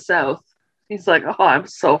 that's in the South. He's like, oh, I'm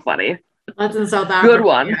so funny. That's in South Africa. Good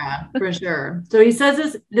one. Yeah, for sure. So he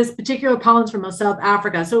says this particular pollen's from South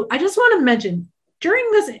Africa. So I just want to mention,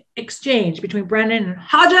 during this exchange between Brennan and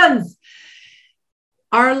Hodgins,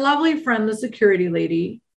 our lovely friend, the security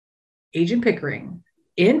lady, Agent Pickering,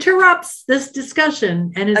 interrupts this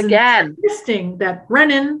discussion and is insisting that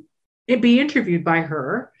Brennan be interviewed by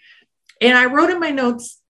her. And I wrote in my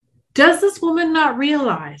notes, does this woman not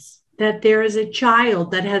realize that there is a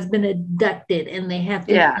child that has been abducted and they have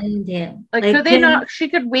to find him? Like, could they not? She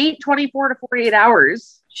could wait 24 to 48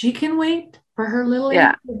 hours. She can wait for her little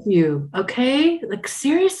interview. Okay? Like,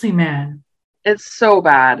 seriously, man. It's so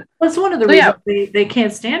bad. That's one of the reasons they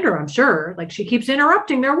can't stand her, I'm sure. Like, she keeps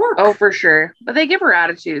interrupting their work. Oh, for sure. But they give her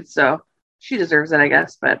attitude, so she deserves it, I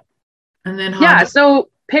guess. But and then so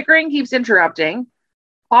Pickering keeps interrupting.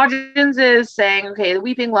 Hodgins is saying, okay, the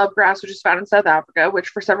weeping love grass, which is found in South Africa, which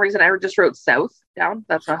for some reason I just wrote South down.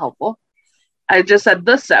 That's not helpful. I just said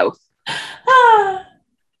the South.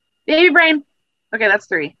 Baby brain. Okay, that's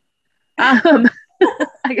 3. I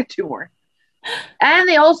get 2 more. And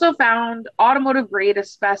they also found automotive grade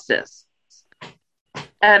asbestos.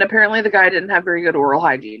 And apparently the guy didn't have very good oral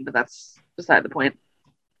hygiene, but that's beside the point.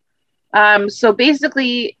 So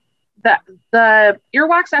basically, the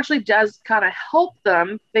earwax actually does kind of help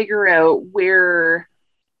them figure out where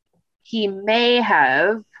he may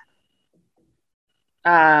have,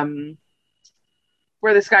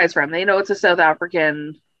 where this guy's from. They know it's a South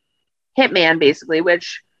African hitman, basically,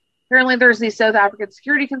 which apparently there's these South African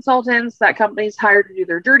security consultants that companies hire to do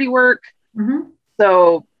their dirty work. Mm-hmm.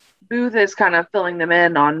 So Booth is kind of filling them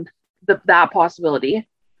in on that possibility.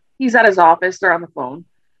 He's at his office. They're on the phone.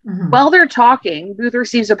 Mm-hmm. While they're talking, Booth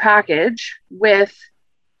receives a package with,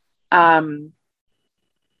 there's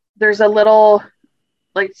a little,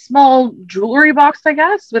 like, small jewelry box, I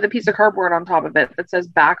guess, with a piece of cardboard on top of it that says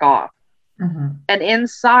back off. Mm-hmm. And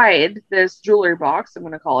inside this jewelry box, I'm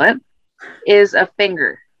going to call it, is a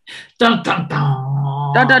finger. Dun, dun,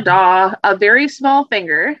 dun. Da, da, da. A very small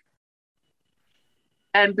finger.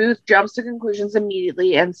 And Booth jumps to conclusions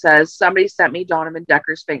immediately and says, somebody sent me Donovan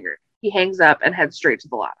Decker's finger. He hangs up and heads straight to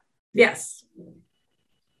the lab. Yes.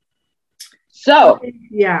 So.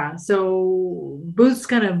 Yeah. So Booth's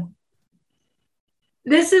kind of,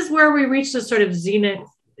 this is where we reach the sort of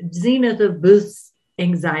zenith of Booth's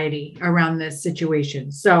anxiety around this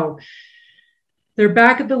situation. So they're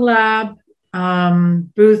back at the lab.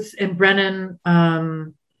 Booth and Brennan,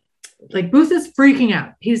 like, Booth is freaking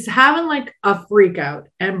out. He's having like a freak out.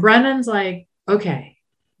 And Brennan's like, okay,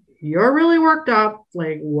 you're really worked up.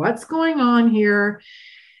 Like, what's going on here?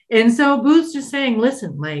 And so Booth's just saying,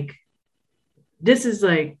 listen, like, this is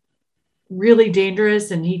like really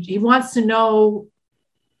dangerous. And he wants to know,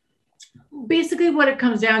 basically what it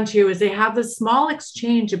comes down to is they have this small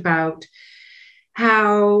exchange about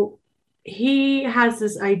how he has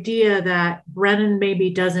this idea that Brennan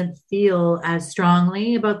maybe doesn't feel as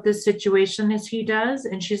strongly about this situation as he does.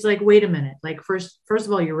 And she's like, wait a minute. Like, first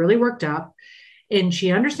of all, you're really worked up. And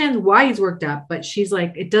she understands why he's worked up, but she's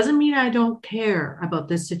like, it doesn't mean I don't care about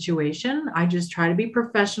this situation. I just try to be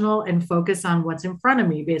professional and focus on what's in front of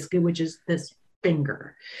me, basically, which is this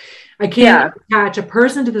finger. I can't attach a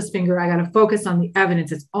person to this finger. I got to focus on the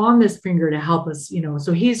evidence that's on this finger to help us, you know.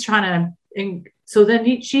 So he's trying to, and so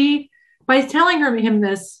then she, by telling him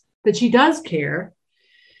this, that she does care,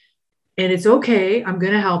 and it's okay, I'm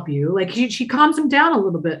going to help you. Like, she calms him down a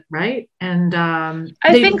little bit, right? And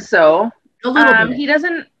I think so. A little bit. He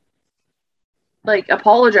doesn't like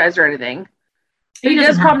apologize or anything. He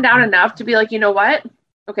does calm down enough to be like, you know what?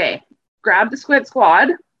 Okay, grab the Squid Squad.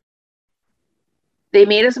 They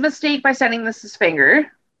made us a mistake by sending this his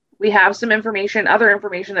finger. We have some information, other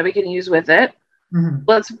information that we can use with it.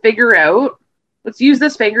 Mm-hmm. Let's use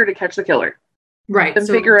this finger to catch the killer. Right. And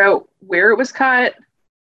figure out where it was cut.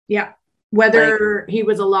 Yeah. Whether he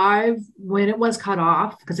was alive when it was cut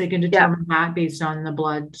off, because they can determine that based on the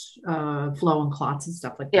blood flow and clots and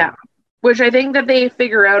stuff like that. Yeah. Which I think that they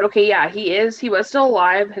figure out, okay, yeah, he was still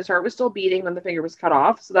alive. His heart was still beating when the finger was cut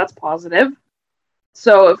off. So that's positive.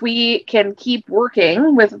 So if we can keep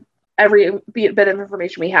working with every bit of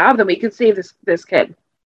information we have, then we could save this kid.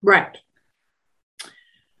 Right.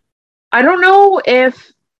 I don't know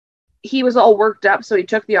if he was all worked up, so he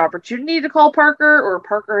took the opportunity to call Parker, or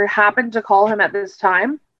Parker happened to call him at this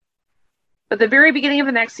time. But the very beginning of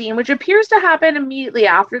the next scene, which appears to happen immediately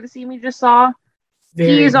after the scene we just saw,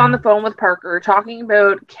 he's on the phone with Parker talking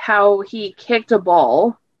about how he kicked a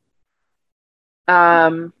ball.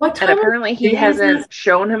 And apparently he hasn't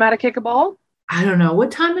shown him how to kick a ball. I don't know.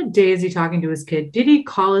 What time of day is he talking to his kid? Did he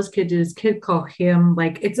call his kid? Did his kid call him?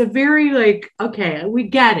 Like, it's a very, like, okay, we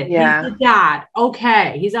get it. Yeah. He's the dad.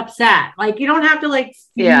 Okay. He's upset. Like, you don't have to, like,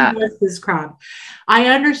 feed this crap. I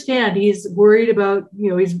understand he's worried about,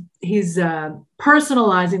 he's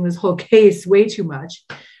personalizing this whole case way too much.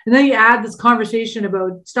 And then you add this conversation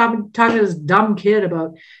about talking to this dumb kid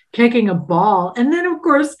about kicking a ball. And then, of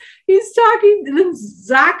course, he's talking. And then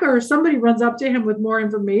Zach or somebody runs up to him with more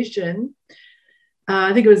information.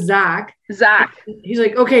 I think it was Zach. He's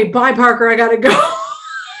like, okay, bye, Parker. I got to go.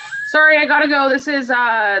 Sorry, I got to go. This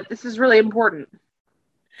is really important.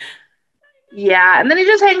 Yeah. And then he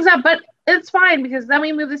just hangs up. But it's fine, because then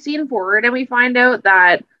we move the scene forward and we find out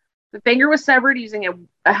that the finger was severed using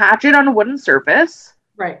a hatchet on a wooden surface.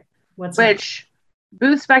 Right. Which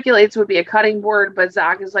Booth speculates would be a cutting board, but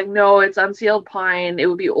Zach is like, no, it's unsealed pine. It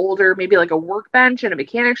would be older, maybe like a workbench in a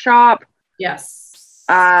mechanic shop. Yes.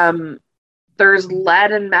 There's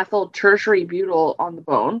lead and methyl tertiary butyl on the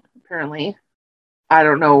bone, apparently. I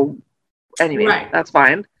don't know. Anyway, That's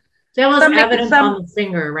fine. There was evidence on the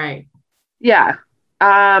finger, right? Yeah.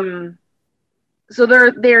 So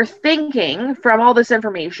they're thinking from all this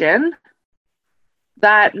information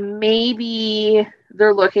that maybe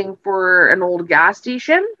they're looking for an old gas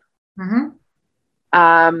station,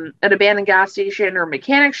 an abandoned gas station or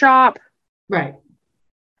mechanic shop. Right.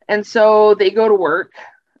 And so they go to work.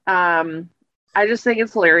 I just think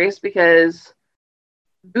it's hilarious because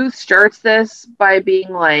Booth starts this by being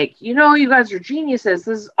like, you guys are geniuses.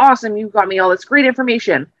 This is awesome. You've got me all this great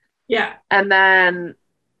information. Yeah. And then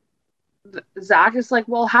Zach is like,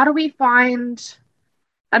 well, how do we find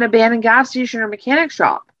an abandoned gas station or mechanic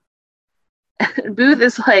shop? And Booth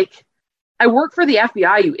is like, I work for the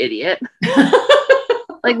FBI, you idiot.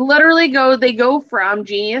 Like, literally they go from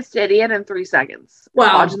genius to idiot in 3 seconds.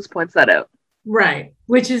 Wow. Hodgins points that out. Right.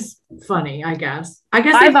 Which is funny, I guess.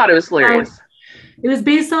 I thought it was hilarious. It was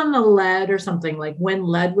based on the lead or something, like when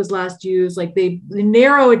lead was last used. Like they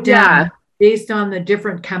narrow it down based on the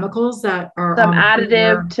different chemicals that are some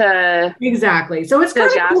additive to exactly. So it's kind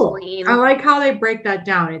of gasoline. Cool. I like how they break that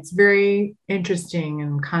down. It's very interesting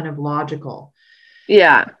and kind of logical.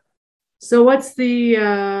 Yeah. So what's the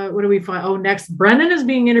what do we find? Oh, next, Brennan is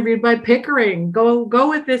being interviewed by Pickering. Go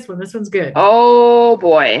with this one. This one's good. Oh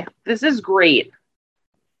boy, this is great.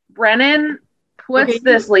 Brennan puts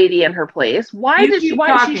this lady in her place. Why she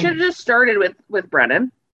should have just started with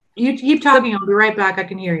Brennan. You keep talking. I'll be right back. I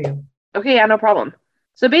can hear you. Okay, yeah, no problem.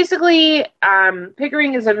 So basically,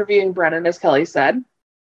 Pickering is interviewing Brennan, as Kelly said,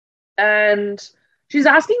 and she's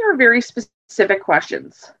asking her very specific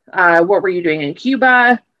questions. What were you doing in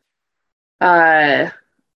Cuba? Brennan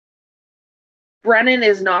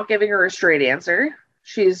is not giving her a straight answer.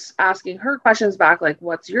 She's asking her questions back, like,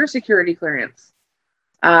 what's your security clearance?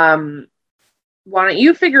 Why don't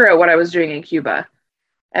you figure out what I was doing in Cuba?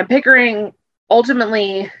 And Pickering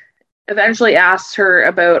eventually asks her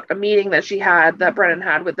about a meeting that Brennan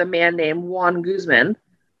had with a man named Juan Guzman.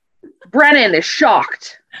 Brennan is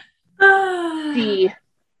shocked. She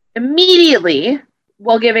immediately,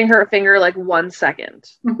 while giving her a finger, like 1 second,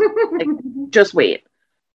 like, just wait,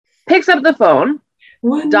 picks up the phone,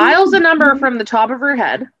 dials a number from the top of her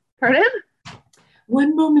head. Pardon?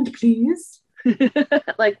 One moment, please.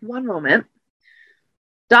 Like, one moment.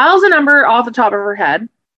 Dials a number off the top of her head.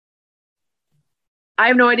 I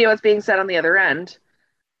have no idea what's being said on the other end.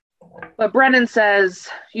 But Brennan says,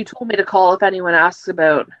 you told me to call if anyone asks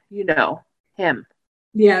about, him.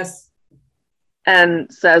 Yes.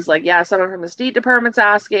 And says, like, yeah, someone from the State Department's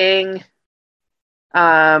asking.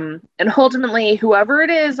 And ultimately, whoever it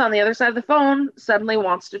is on the other side of the phone suddenly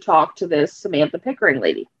wants to talk to this Samantha Pickering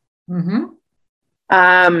lady.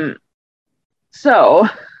 Mm-hmm. So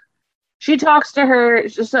she talks to her.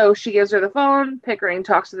 So she gives her the phone. Pickering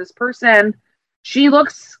talks to this person. She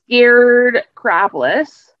looks scared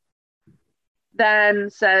crapless. Then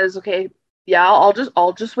says, okay, yeah,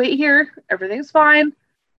 I'll just wait here. Everything's fine.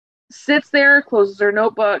 sits there, closes her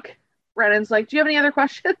notebook. Brennan's like, do you have any other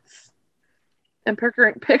questions? And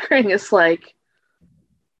Pickering is like,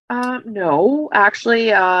 no, actually,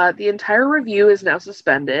 the entire review is now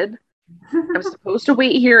suspended. I'm supposed to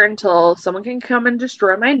wait here until someone can come and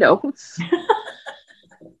destroy my notes.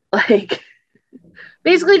 Like,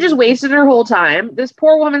 basically just wasted her whole time. This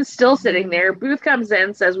poor woman's still sitting there. Booth comes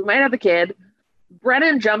in, says, we might have a kid.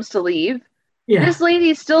 Brennan jumps to leave. Yeah. This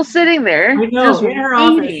lady's still sitting there. I know, just in her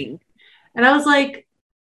waiting. office. And I was like,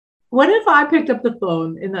 what if I picked up the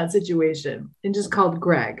phone in that situation and just called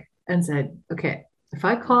Greg and said, okay, if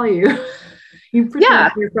I call you, you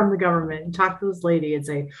pretend you're from the government and talk to this lady and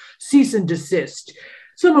say, cease and desist.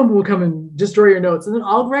 Someone will come and destroy your notes. And then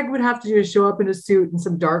all Greg would have to do is show up in a suit and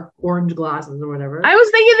some dark orange glasses or whatever. I was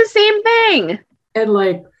thinking the same thing. And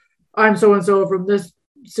like, I'm so-and-so from this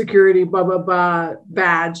security, blah, blah, blah,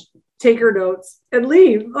 badge. Take her notes and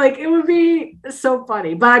leave. Like, it would be so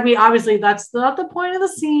funny. But I mean, obviously that's not the point of the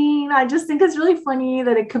scene. I just think it's really funny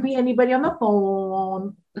that it could be anybody on the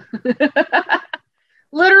phone.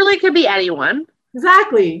 Literally could be anyone.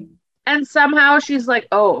 Exactly. And somehow she's like,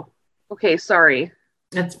 oh, okay, sorry.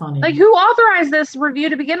 That's funny. Like, who authorized this review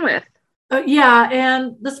to begin with? Yeah,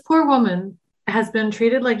 and this poor woman has been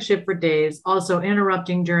treated like shit for days, also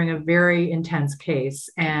interrupting during a very intense case.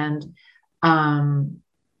 And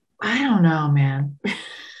I don't know, man.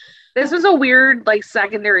 This was a weird, like,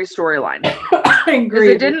 secondary storyline. I agree. Because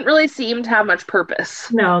it didn't really seem to have much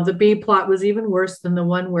purpose. No, the B plot was even worse than the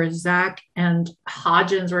one where Zach and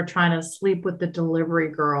Hodgins were trying to sleep with the delivery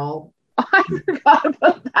girl. Oh, I forgot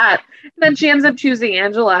about that. And then she ends up choosing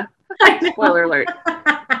Angela. Spoiler alert.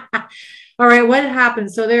 All right, what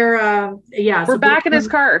happened? So they're, We're back in his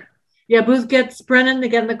car. Yeah, Booth gets Brennan, they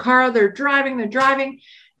get in the car, they're driving.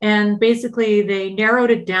 And basically, they narrowed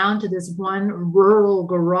it down to this one rural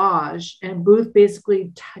garage. And Booth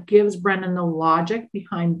basically gives Brennan the logic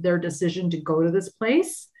behind their decision to go to this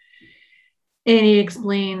place. And he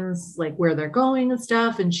explains like where they're going and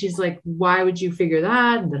stuff. And she's like, why would you figure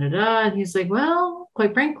that? And And he's like, well,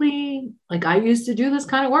 quite frankly, like I used to do this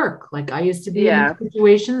kind of work. Like I used to be in these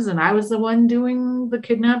situations and I was the one doing the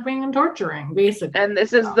kidnapping and torturing, basically. And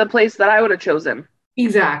this is the place that I would have chosen.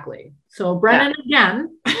 Exactly. So Brennan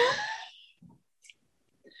again,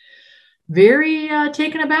 very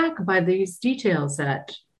taken aback by these details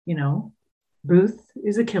that, Booth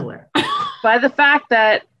is a killer. By the fact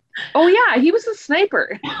that, oh yeah, he was a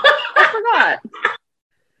sniper. I forgot.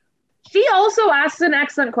 She also asks an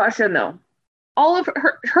excellent question though. All of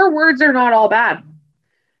her words are not all bad.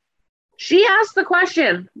 She asked the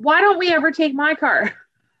question, why don't we ever take my car?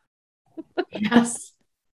 Yes.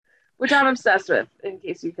 Which I'm obsessed with, in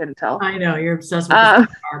case you couldn't tell. I know, you're obsessed with the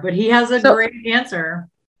car, but he has a great answer.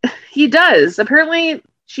 He does. Apparently,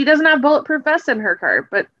 she doesn't have bulletproof vests in her car,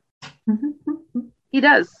 but he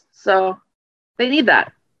does. So, they need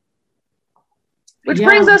that. Which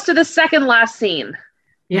brings us to the second last scene.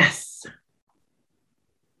 Yes.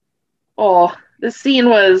 Oh, this scene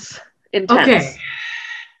was intense. Okay.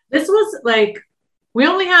 This was like, we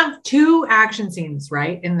only have 2 action scenes,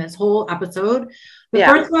 right, in this whole episode. The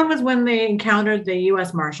first one was when they encountered the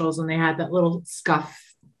U.S. Marshals and they had that little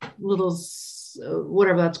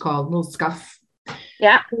whatever that's called, little scuff.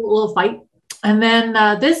 Yeah. Little fight. And then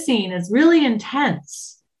this scene is really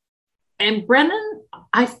intense. And Brennan,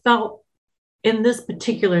 I felt in this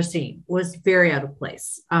particular scene was very out of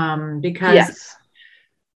place because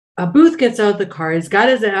Booth gets out of the car. He's got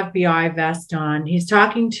his FBI vest on. He's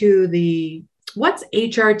talking to what's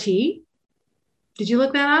HRT? Did you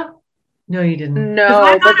look that up? No, you didn't.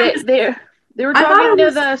 No, but they were talking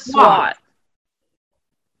to the SWAT.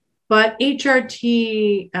 But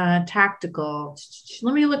HRT tactical.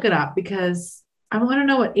 Let me look it up because I want to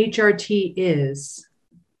know what HRT is.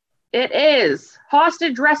 It is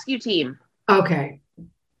Hostage Rescue Team. Okay.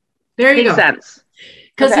 There you go. Makes sense.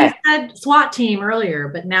 Because he said SWAT team earlier,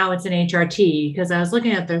 but now it's an HRT because I was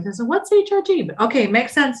looking at there. So what's HRT? But okay,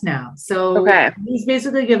 makes sense now. So he's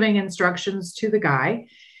basically giving instructions to the guy,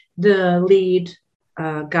 the lead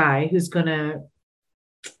guy who's going to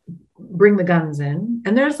bring the guns in.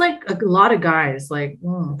 And there's like a lot of guys, like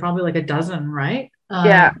probably like a dozen, right?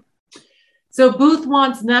 So Booth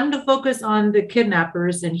wants them to focus on the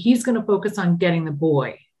kidnappers and he's going to focus on getting the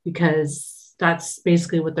boy because that's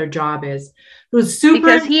basically what their job is. It was super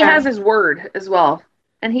because he has his word as well.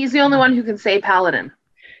 And he's the only one who can say paladin.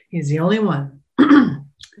 He's the only one.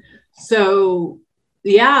 So,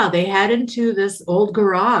 they head into this old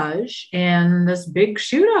garage and this big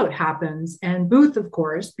shootout happens. And Booth, of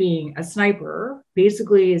course, being a sniper,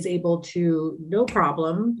 basically is able to, no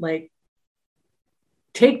problem, like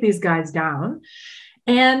take these guys down.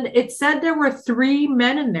 And it said there were 3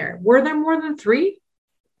 men in there. Were there more than 3?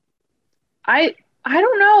 I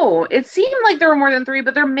don't know. It seemed like there were more than 3,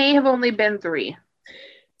 but there may have only been 3.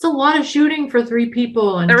 It's a lot of shooting for 3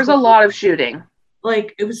 people. And There was a lot of shooting.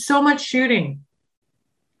 Like, it was so much shooting.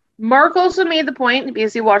 Mark also made the point,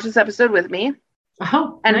 because he watched this episode with me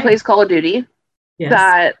Oh, and nice. plays Call of Duty, Yes.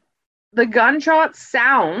 that the gunshot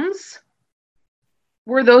sounds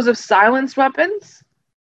were those of silenced weapons,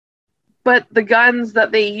 but the guns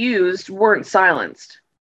that they used weren't silenced.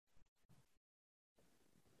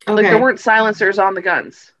 Okay. Like, there weren't silencers on the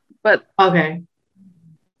guns, but Okay.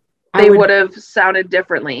 they would have sounded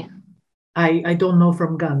differently. I don't know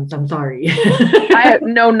from guns. I'm sorry. I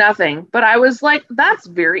know nothing, but I was like, that's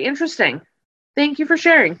very interesting. Thank you for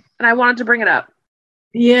sharing. And I wanted to bring it up.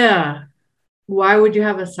 Yeah. Why would you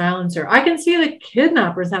have a silencer? I can see the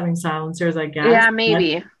kidnappers having silencers, I guess. Yeah,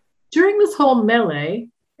 maybe. During this whole melee,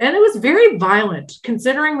 and it was very violent,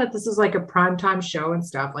 considering that this is like a primetime show and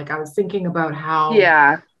stuff. Like, I was thinking about how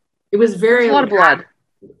it was very There's a lot of blood.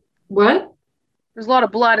 What? There's a lot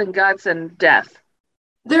of blood and guts and death.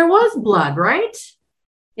 There was blood, right?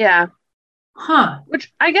 Yeah. Huh.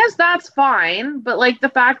 Which I guess that's fine, but like the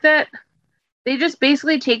fact that they just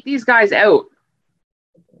basically take these guys out.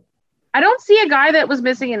 I don't see a guy that was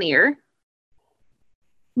missing an ear.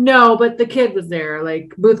 No, but the kid was there.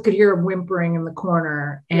 Like, Booth could hear him whimpering in the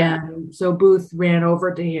corner. And so Booth ran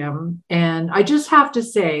over to him. And I just have to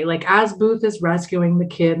say, like, as Booth is rescuing the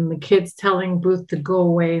kid and the kid's telling Booth to go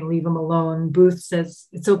away and leave him alone, Booth says,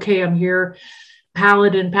 "It's okay, I'm here.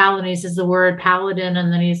 Paladin." He says the word paladin.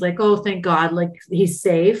 And then he's like, "Oh, thank God, like, he's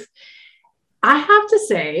safe." I have to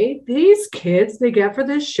say, these kids they get for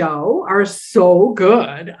this show are so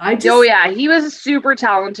good. Oh yeah, he was a super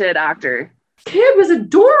talented actor. Kid was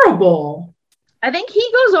adorable. I think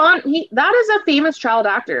he goes on. That is a famous child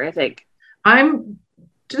actor, I think. I'm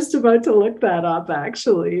just about to look that up,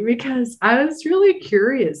 actually, because I was really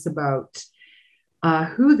curious about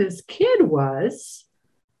who this kid was.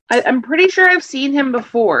 I'm pretty sure I've seen him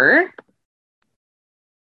before.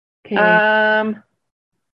 Okay.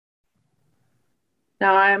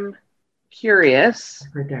 Now I'm curious.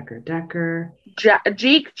 Decker.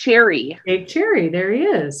 Jake Cherry. Jake Cherry, there he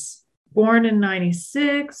is. Born in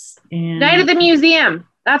 96. And Night at the Museum.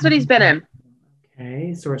 That's what he's been in.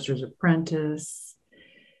 Okay, Sorcerer's Apprentice.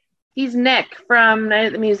 He's Nick from Night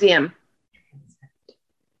at the Museum.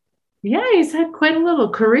 Yeah, he's had quite a little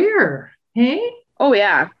career. Hey? Oh,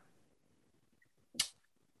 yeah.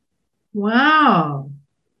 Wow.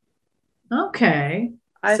 Okay.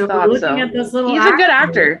 I so thought we're looking so. at this little He's a good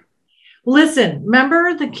actor. Listen,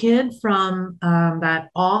 remember the kid from that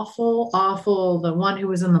awful, the one who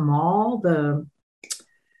was in the mall?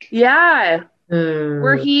 Yeah.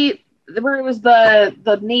 Where it was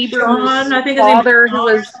the neighbor's Sean, I think father who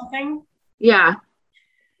was something. Yeah.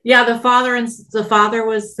 Yeah, the father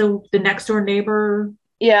was the next door neighbor.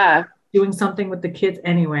 Yeah. Doing something with the kids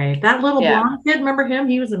anyway. That little blonde kid, remember him?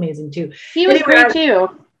 He was amazing too. He was great too.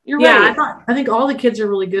 You're right. I think all the kids are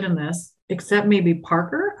really good in this, except maybe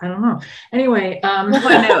Parker. I don't know. Anyway, we'll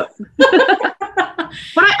find out. What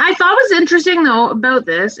I thought was interesting though about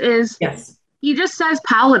this is he just says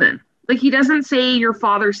paladin. Like, he doesn't say your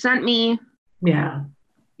father sent me. Yeah.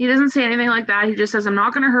 He doesn't say anything like that. He just says, I'm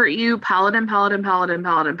not going to hurt you. Paladin.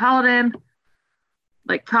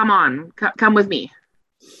 Like, come on, come with me.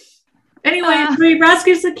 Anyway, so he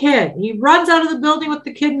rescues the kid. He runs out of the building with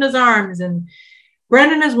the kid in his arms, and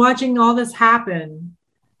Brendan is watching all this happen.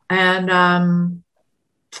 And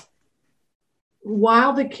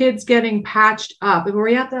while the kid's getting patched up, were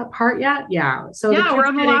we at that part yet? Yeah. So we're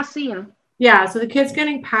on the last scene. Yeah, so the kid's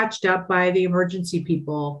getting patched up by the emergency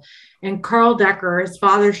people, and Carl Decker, his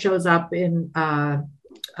father, shows up in a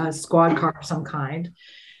squad car of some kind.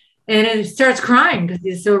 And he starts crying because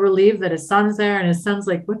he's so relieved that his son's there. And his son's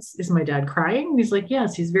like, is my dad crying? And he's like,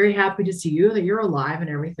 yes, he's very happy to see you, that you're alive and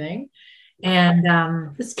everything.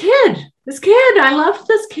 And this kid, I love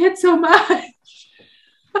this kid so much.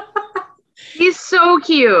 He's so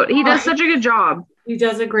cute. He does such a good job. He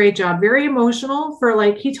does a great job. Very emotional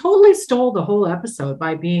he totally stole the whole episode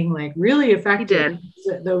by being like really effective. He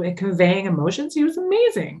did. Though conveying emotions, he was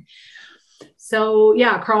amazing. So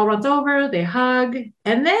yeah, Carl runs over, they hug.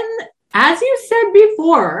 And then, as you said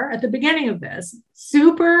before, at the beginning of this,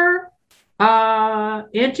 super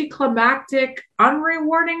anticlimactic,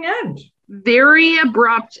 unrewarding end. Very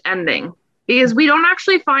abrupt ending. Because we don't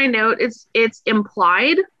actually find out, it's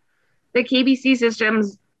implied that KBC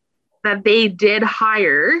Systems, that they did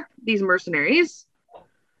hire these mercenaries.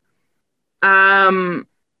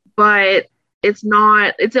 But it's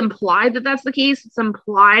not, it's implied that that's the case. It's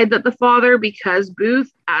implied that the father, because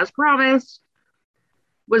Booth, as promised,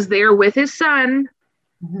 was there with his son,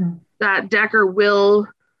 that Decker will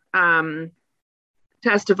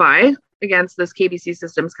testify against this KBC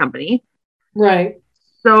Systems company. Right.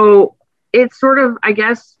 So it's sort of, I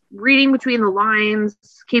guess, reading between the lines,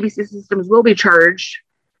 KBC Systems will be charged.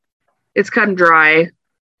 It's cut and dry.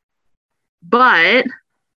 But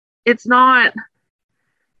it's not,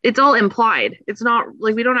 it's all implied. It's not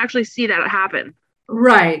like we don't actually see that happen.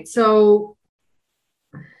 Right. So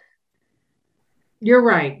you're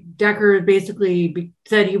right. Decker basically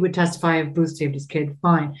said he would testify if Booth saved his kid.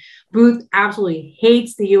 Fine. Booth absolutely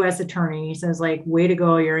hates the U.S. attorney. He says, like, way to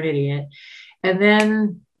go, you're an idiot. And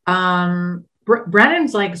then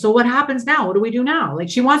Brennan's like, so what happens now? What do we do now? Like,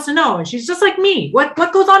 she wants to know. And she's just like me. What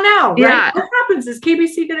goes on now? Right? Yeah. What happens? Is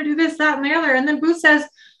KBC going to do this, that, and the other? And then Booth says,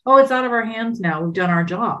 oh, it's out of our hands now. We've done our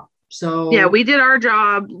job. So yeah, we did our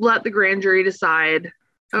job. Let the grand jury decide.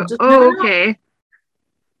 We'll just never know. Okay.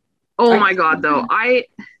 Oh my God, though.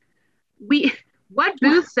 What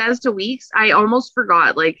Booth says to Weeks, I almost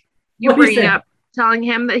forgot. Like, you bringing up telling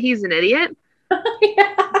him that he's an idiot.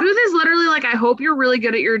 Yeah. Booth is literally like, I hope you're really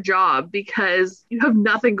good at your job because you have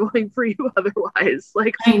nothing going for you otherwise.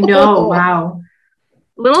 Like, I know. Wow.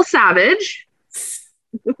 Little savage.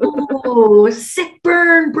 Oh, sick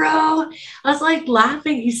burn, bro. I was like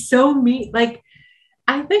laughing. He's so mean. Like,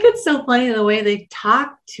 I think it's so funny the way they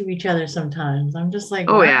talk to each other sometimes. I'm just like,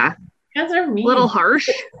 oh, wow, yeah. you guys are mean. Little harsh.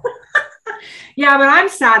 Yeah, but I'm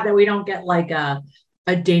sad that we don't get like a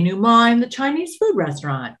denouement in the Chinese food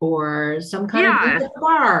restaurant or some kind of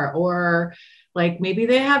bar, or like maybe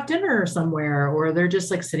they have dinner somewhere, or they're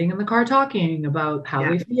just like sitting in the car talking about how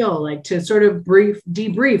they feel, like to sort of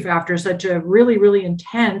debrief after such a really, really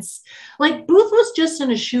intense, like Booth was just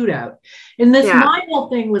in a shootout. And this my whole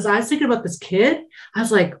thing was, I was thinking about this kid. I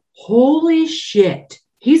was like, holy shit,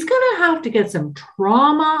 he's going to have to get some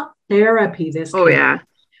trauma therapy, this kid. Oh, yeah.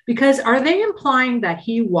 Because are they implying that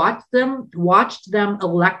he watched them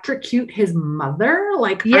electrocute his mother?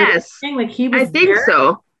 Like, yes, like he was I think there?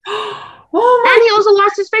 so. Oh my! And he also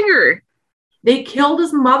lost his finger. They killed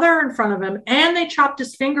his mother in front of him, and they chopped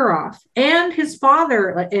his finger off, and his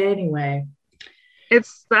father. Like, anyway,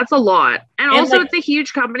 that's a lot, and also like, it's a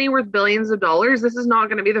huge company worth billions of dollars. This is not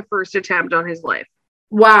going to be the first attempt on his life.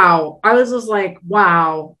 Wow, I was just like,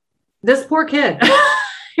 wow, this poor kid.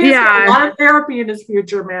 He's got a lot of therapy in his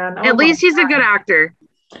future, man. At least he's a good actor.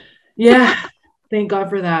 Yeah. Thank God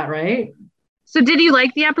for that, right? So did you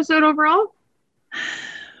like the episode overall?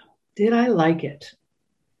 Did I like it?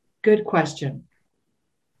 Good question.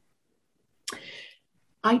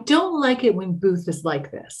 I don't like it when Booth is like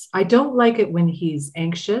this. I don't like it when he's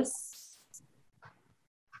anxious.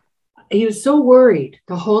 He was so worried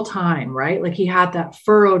the whole time, right? Like he had that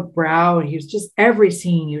furrowed brow and he was just every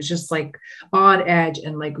scene, he was just like on edge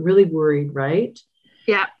and like really worried, right?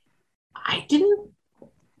 Yeah.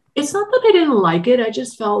 It's not that I didn't like it. I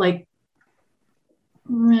just felt like,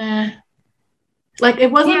 meh. Like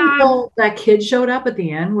it wasn't until that kid showed up at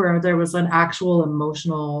the end where there was an actual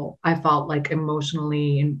emotional, I felt like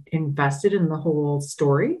emotionally invested in the whole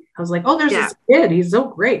story. I was like, oh, there's this kid. He's so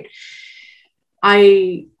great.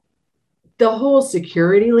 The whole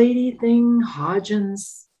security lady thing,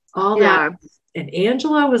 Hodgins, all that. And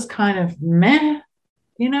Angela was kind of meh,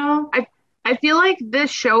 you know? I feel like this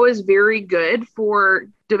show is very good for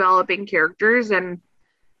developing characters, and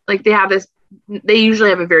like they usually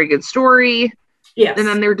have a very good story. Yes. And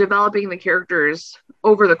then they're developing the characters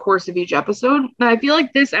over the course of each episode. And I feel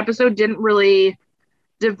like this episode didn't really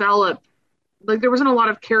develop, like there wasn't a lot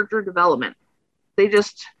of character development. They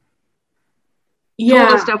just told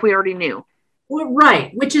us stuff we already knew. Well,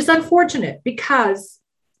 right, which is unfortunate because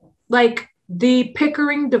like the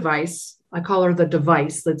Pickering device, I call her the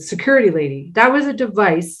device, the security lady, that was a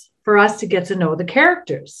device for us to get to know the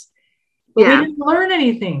characters. But we didn't learn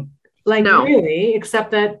anything, really,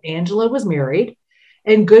 except that Angela was married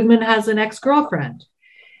and Goodman has an ex-girlfriend.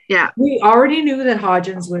 Yeah. We already knew that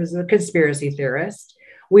Hodgins was a conspiracy theorist.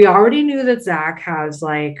 We already knew that Zach has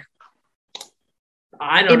like,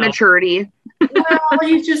 I don't immaturity. Well,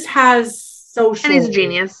 he just has social. And he's a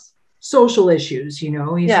genius. Social issues, you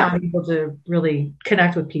know. He's not able to really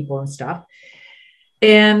connect with people and stuff.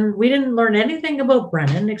 And we didn't learn anything about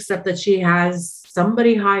Brennan except that she has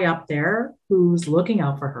somebody high up there who's looking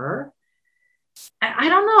out for her. I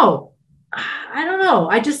don't know.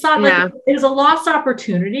 I just thought like it was a lost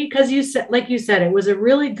opportunity because you said, it was a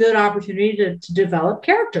really good opportunity to develop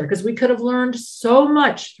character because we could have learned so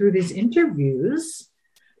much through these interviews.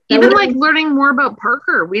 Even like learning more about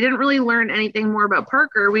Parker. We didn't really learn anything more about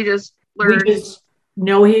Parker. We just learned. We just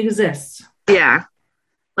know he exists. Yeah.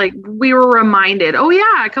 Like we were reminded, oh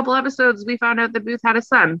yeah, a couple episodes we found out that Booth had a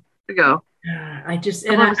son ago. I just,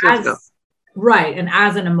 Couple episodes ago. right. And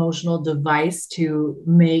as an emotional device to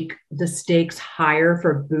make the stakes higher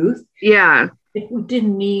for Booth, Yeah. we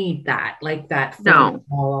didn't need that, like that, No.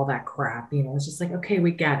 all that crap, you know, it's just like, okay,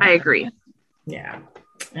 we get it. I agree. Yeah.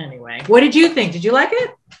 Anyway, what did you think? Did you like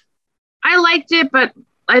it? I liked it, but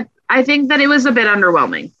I think that it was a bit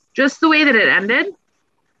underwhelming. Just the way that it ended.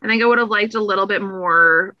 I think I would have liked a little bit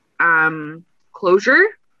more closure.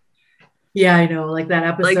 Yeah, I know, like that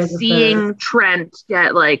episode. Like seeing Trent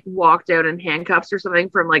get like walked out in handcuffs or something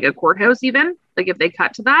from like a courthouse even. Like if they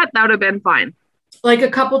cut to that, that would have been fine. Like a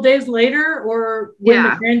couple days later, or when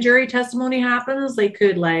Yeah. the grand jury testimony happens, they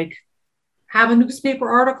could like have a newspaper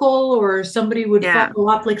article, or somebody would follow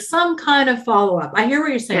up, like some kind of follow-up. I hear what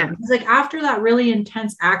you're saying. Yeah. It's like after that really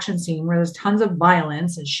intense action scene where there's tons of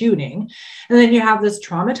violence and shooting, and then you have this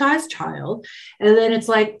traumatized child, and then it's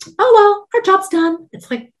like, oh well, our job's done.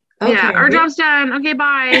 It's like, okay, yeah, our job's done. Okay,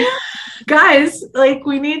 bye. Guys, like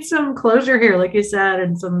we need some closure here, like you said,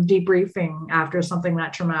 and some debriefing after something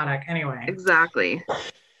that traumatic. Anyway. Exactly.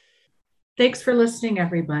 Thanks for listening,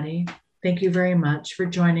 everybody. Thank you very much for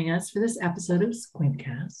joining us for this episode of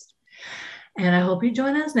Squintcast. And I hope you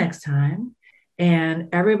join us next time. And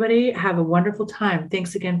everybody have a wonderful time.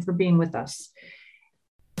 Thanks again for being with us.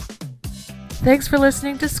 Thanks for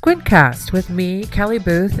listening to Squintcast with me, Kelly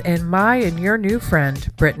Booth, and my and your new friend,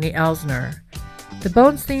 Brittany Elsner. The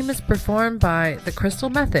Bones theme is performed by The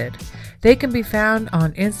Crystal Method. They can be found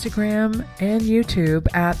on Instagram and YouTube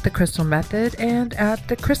at The Crystal Method and at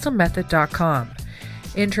thecrystalmethod.com.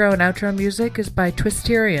 Intro and outro music is by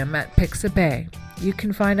Twisterium at Pixabay. You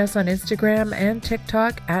can find us on Instagram and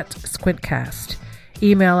TikTok at Squintcast.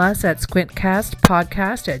 Email us at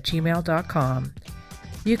squintcastpodcast@gmail.com.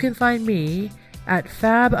 You can find me at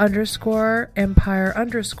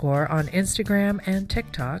fab_empire_ on Instagram and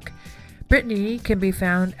TikTok. Brittany can be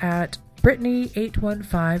found at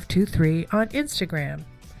Brittany81523 on Instagram.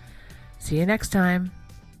 See you next time.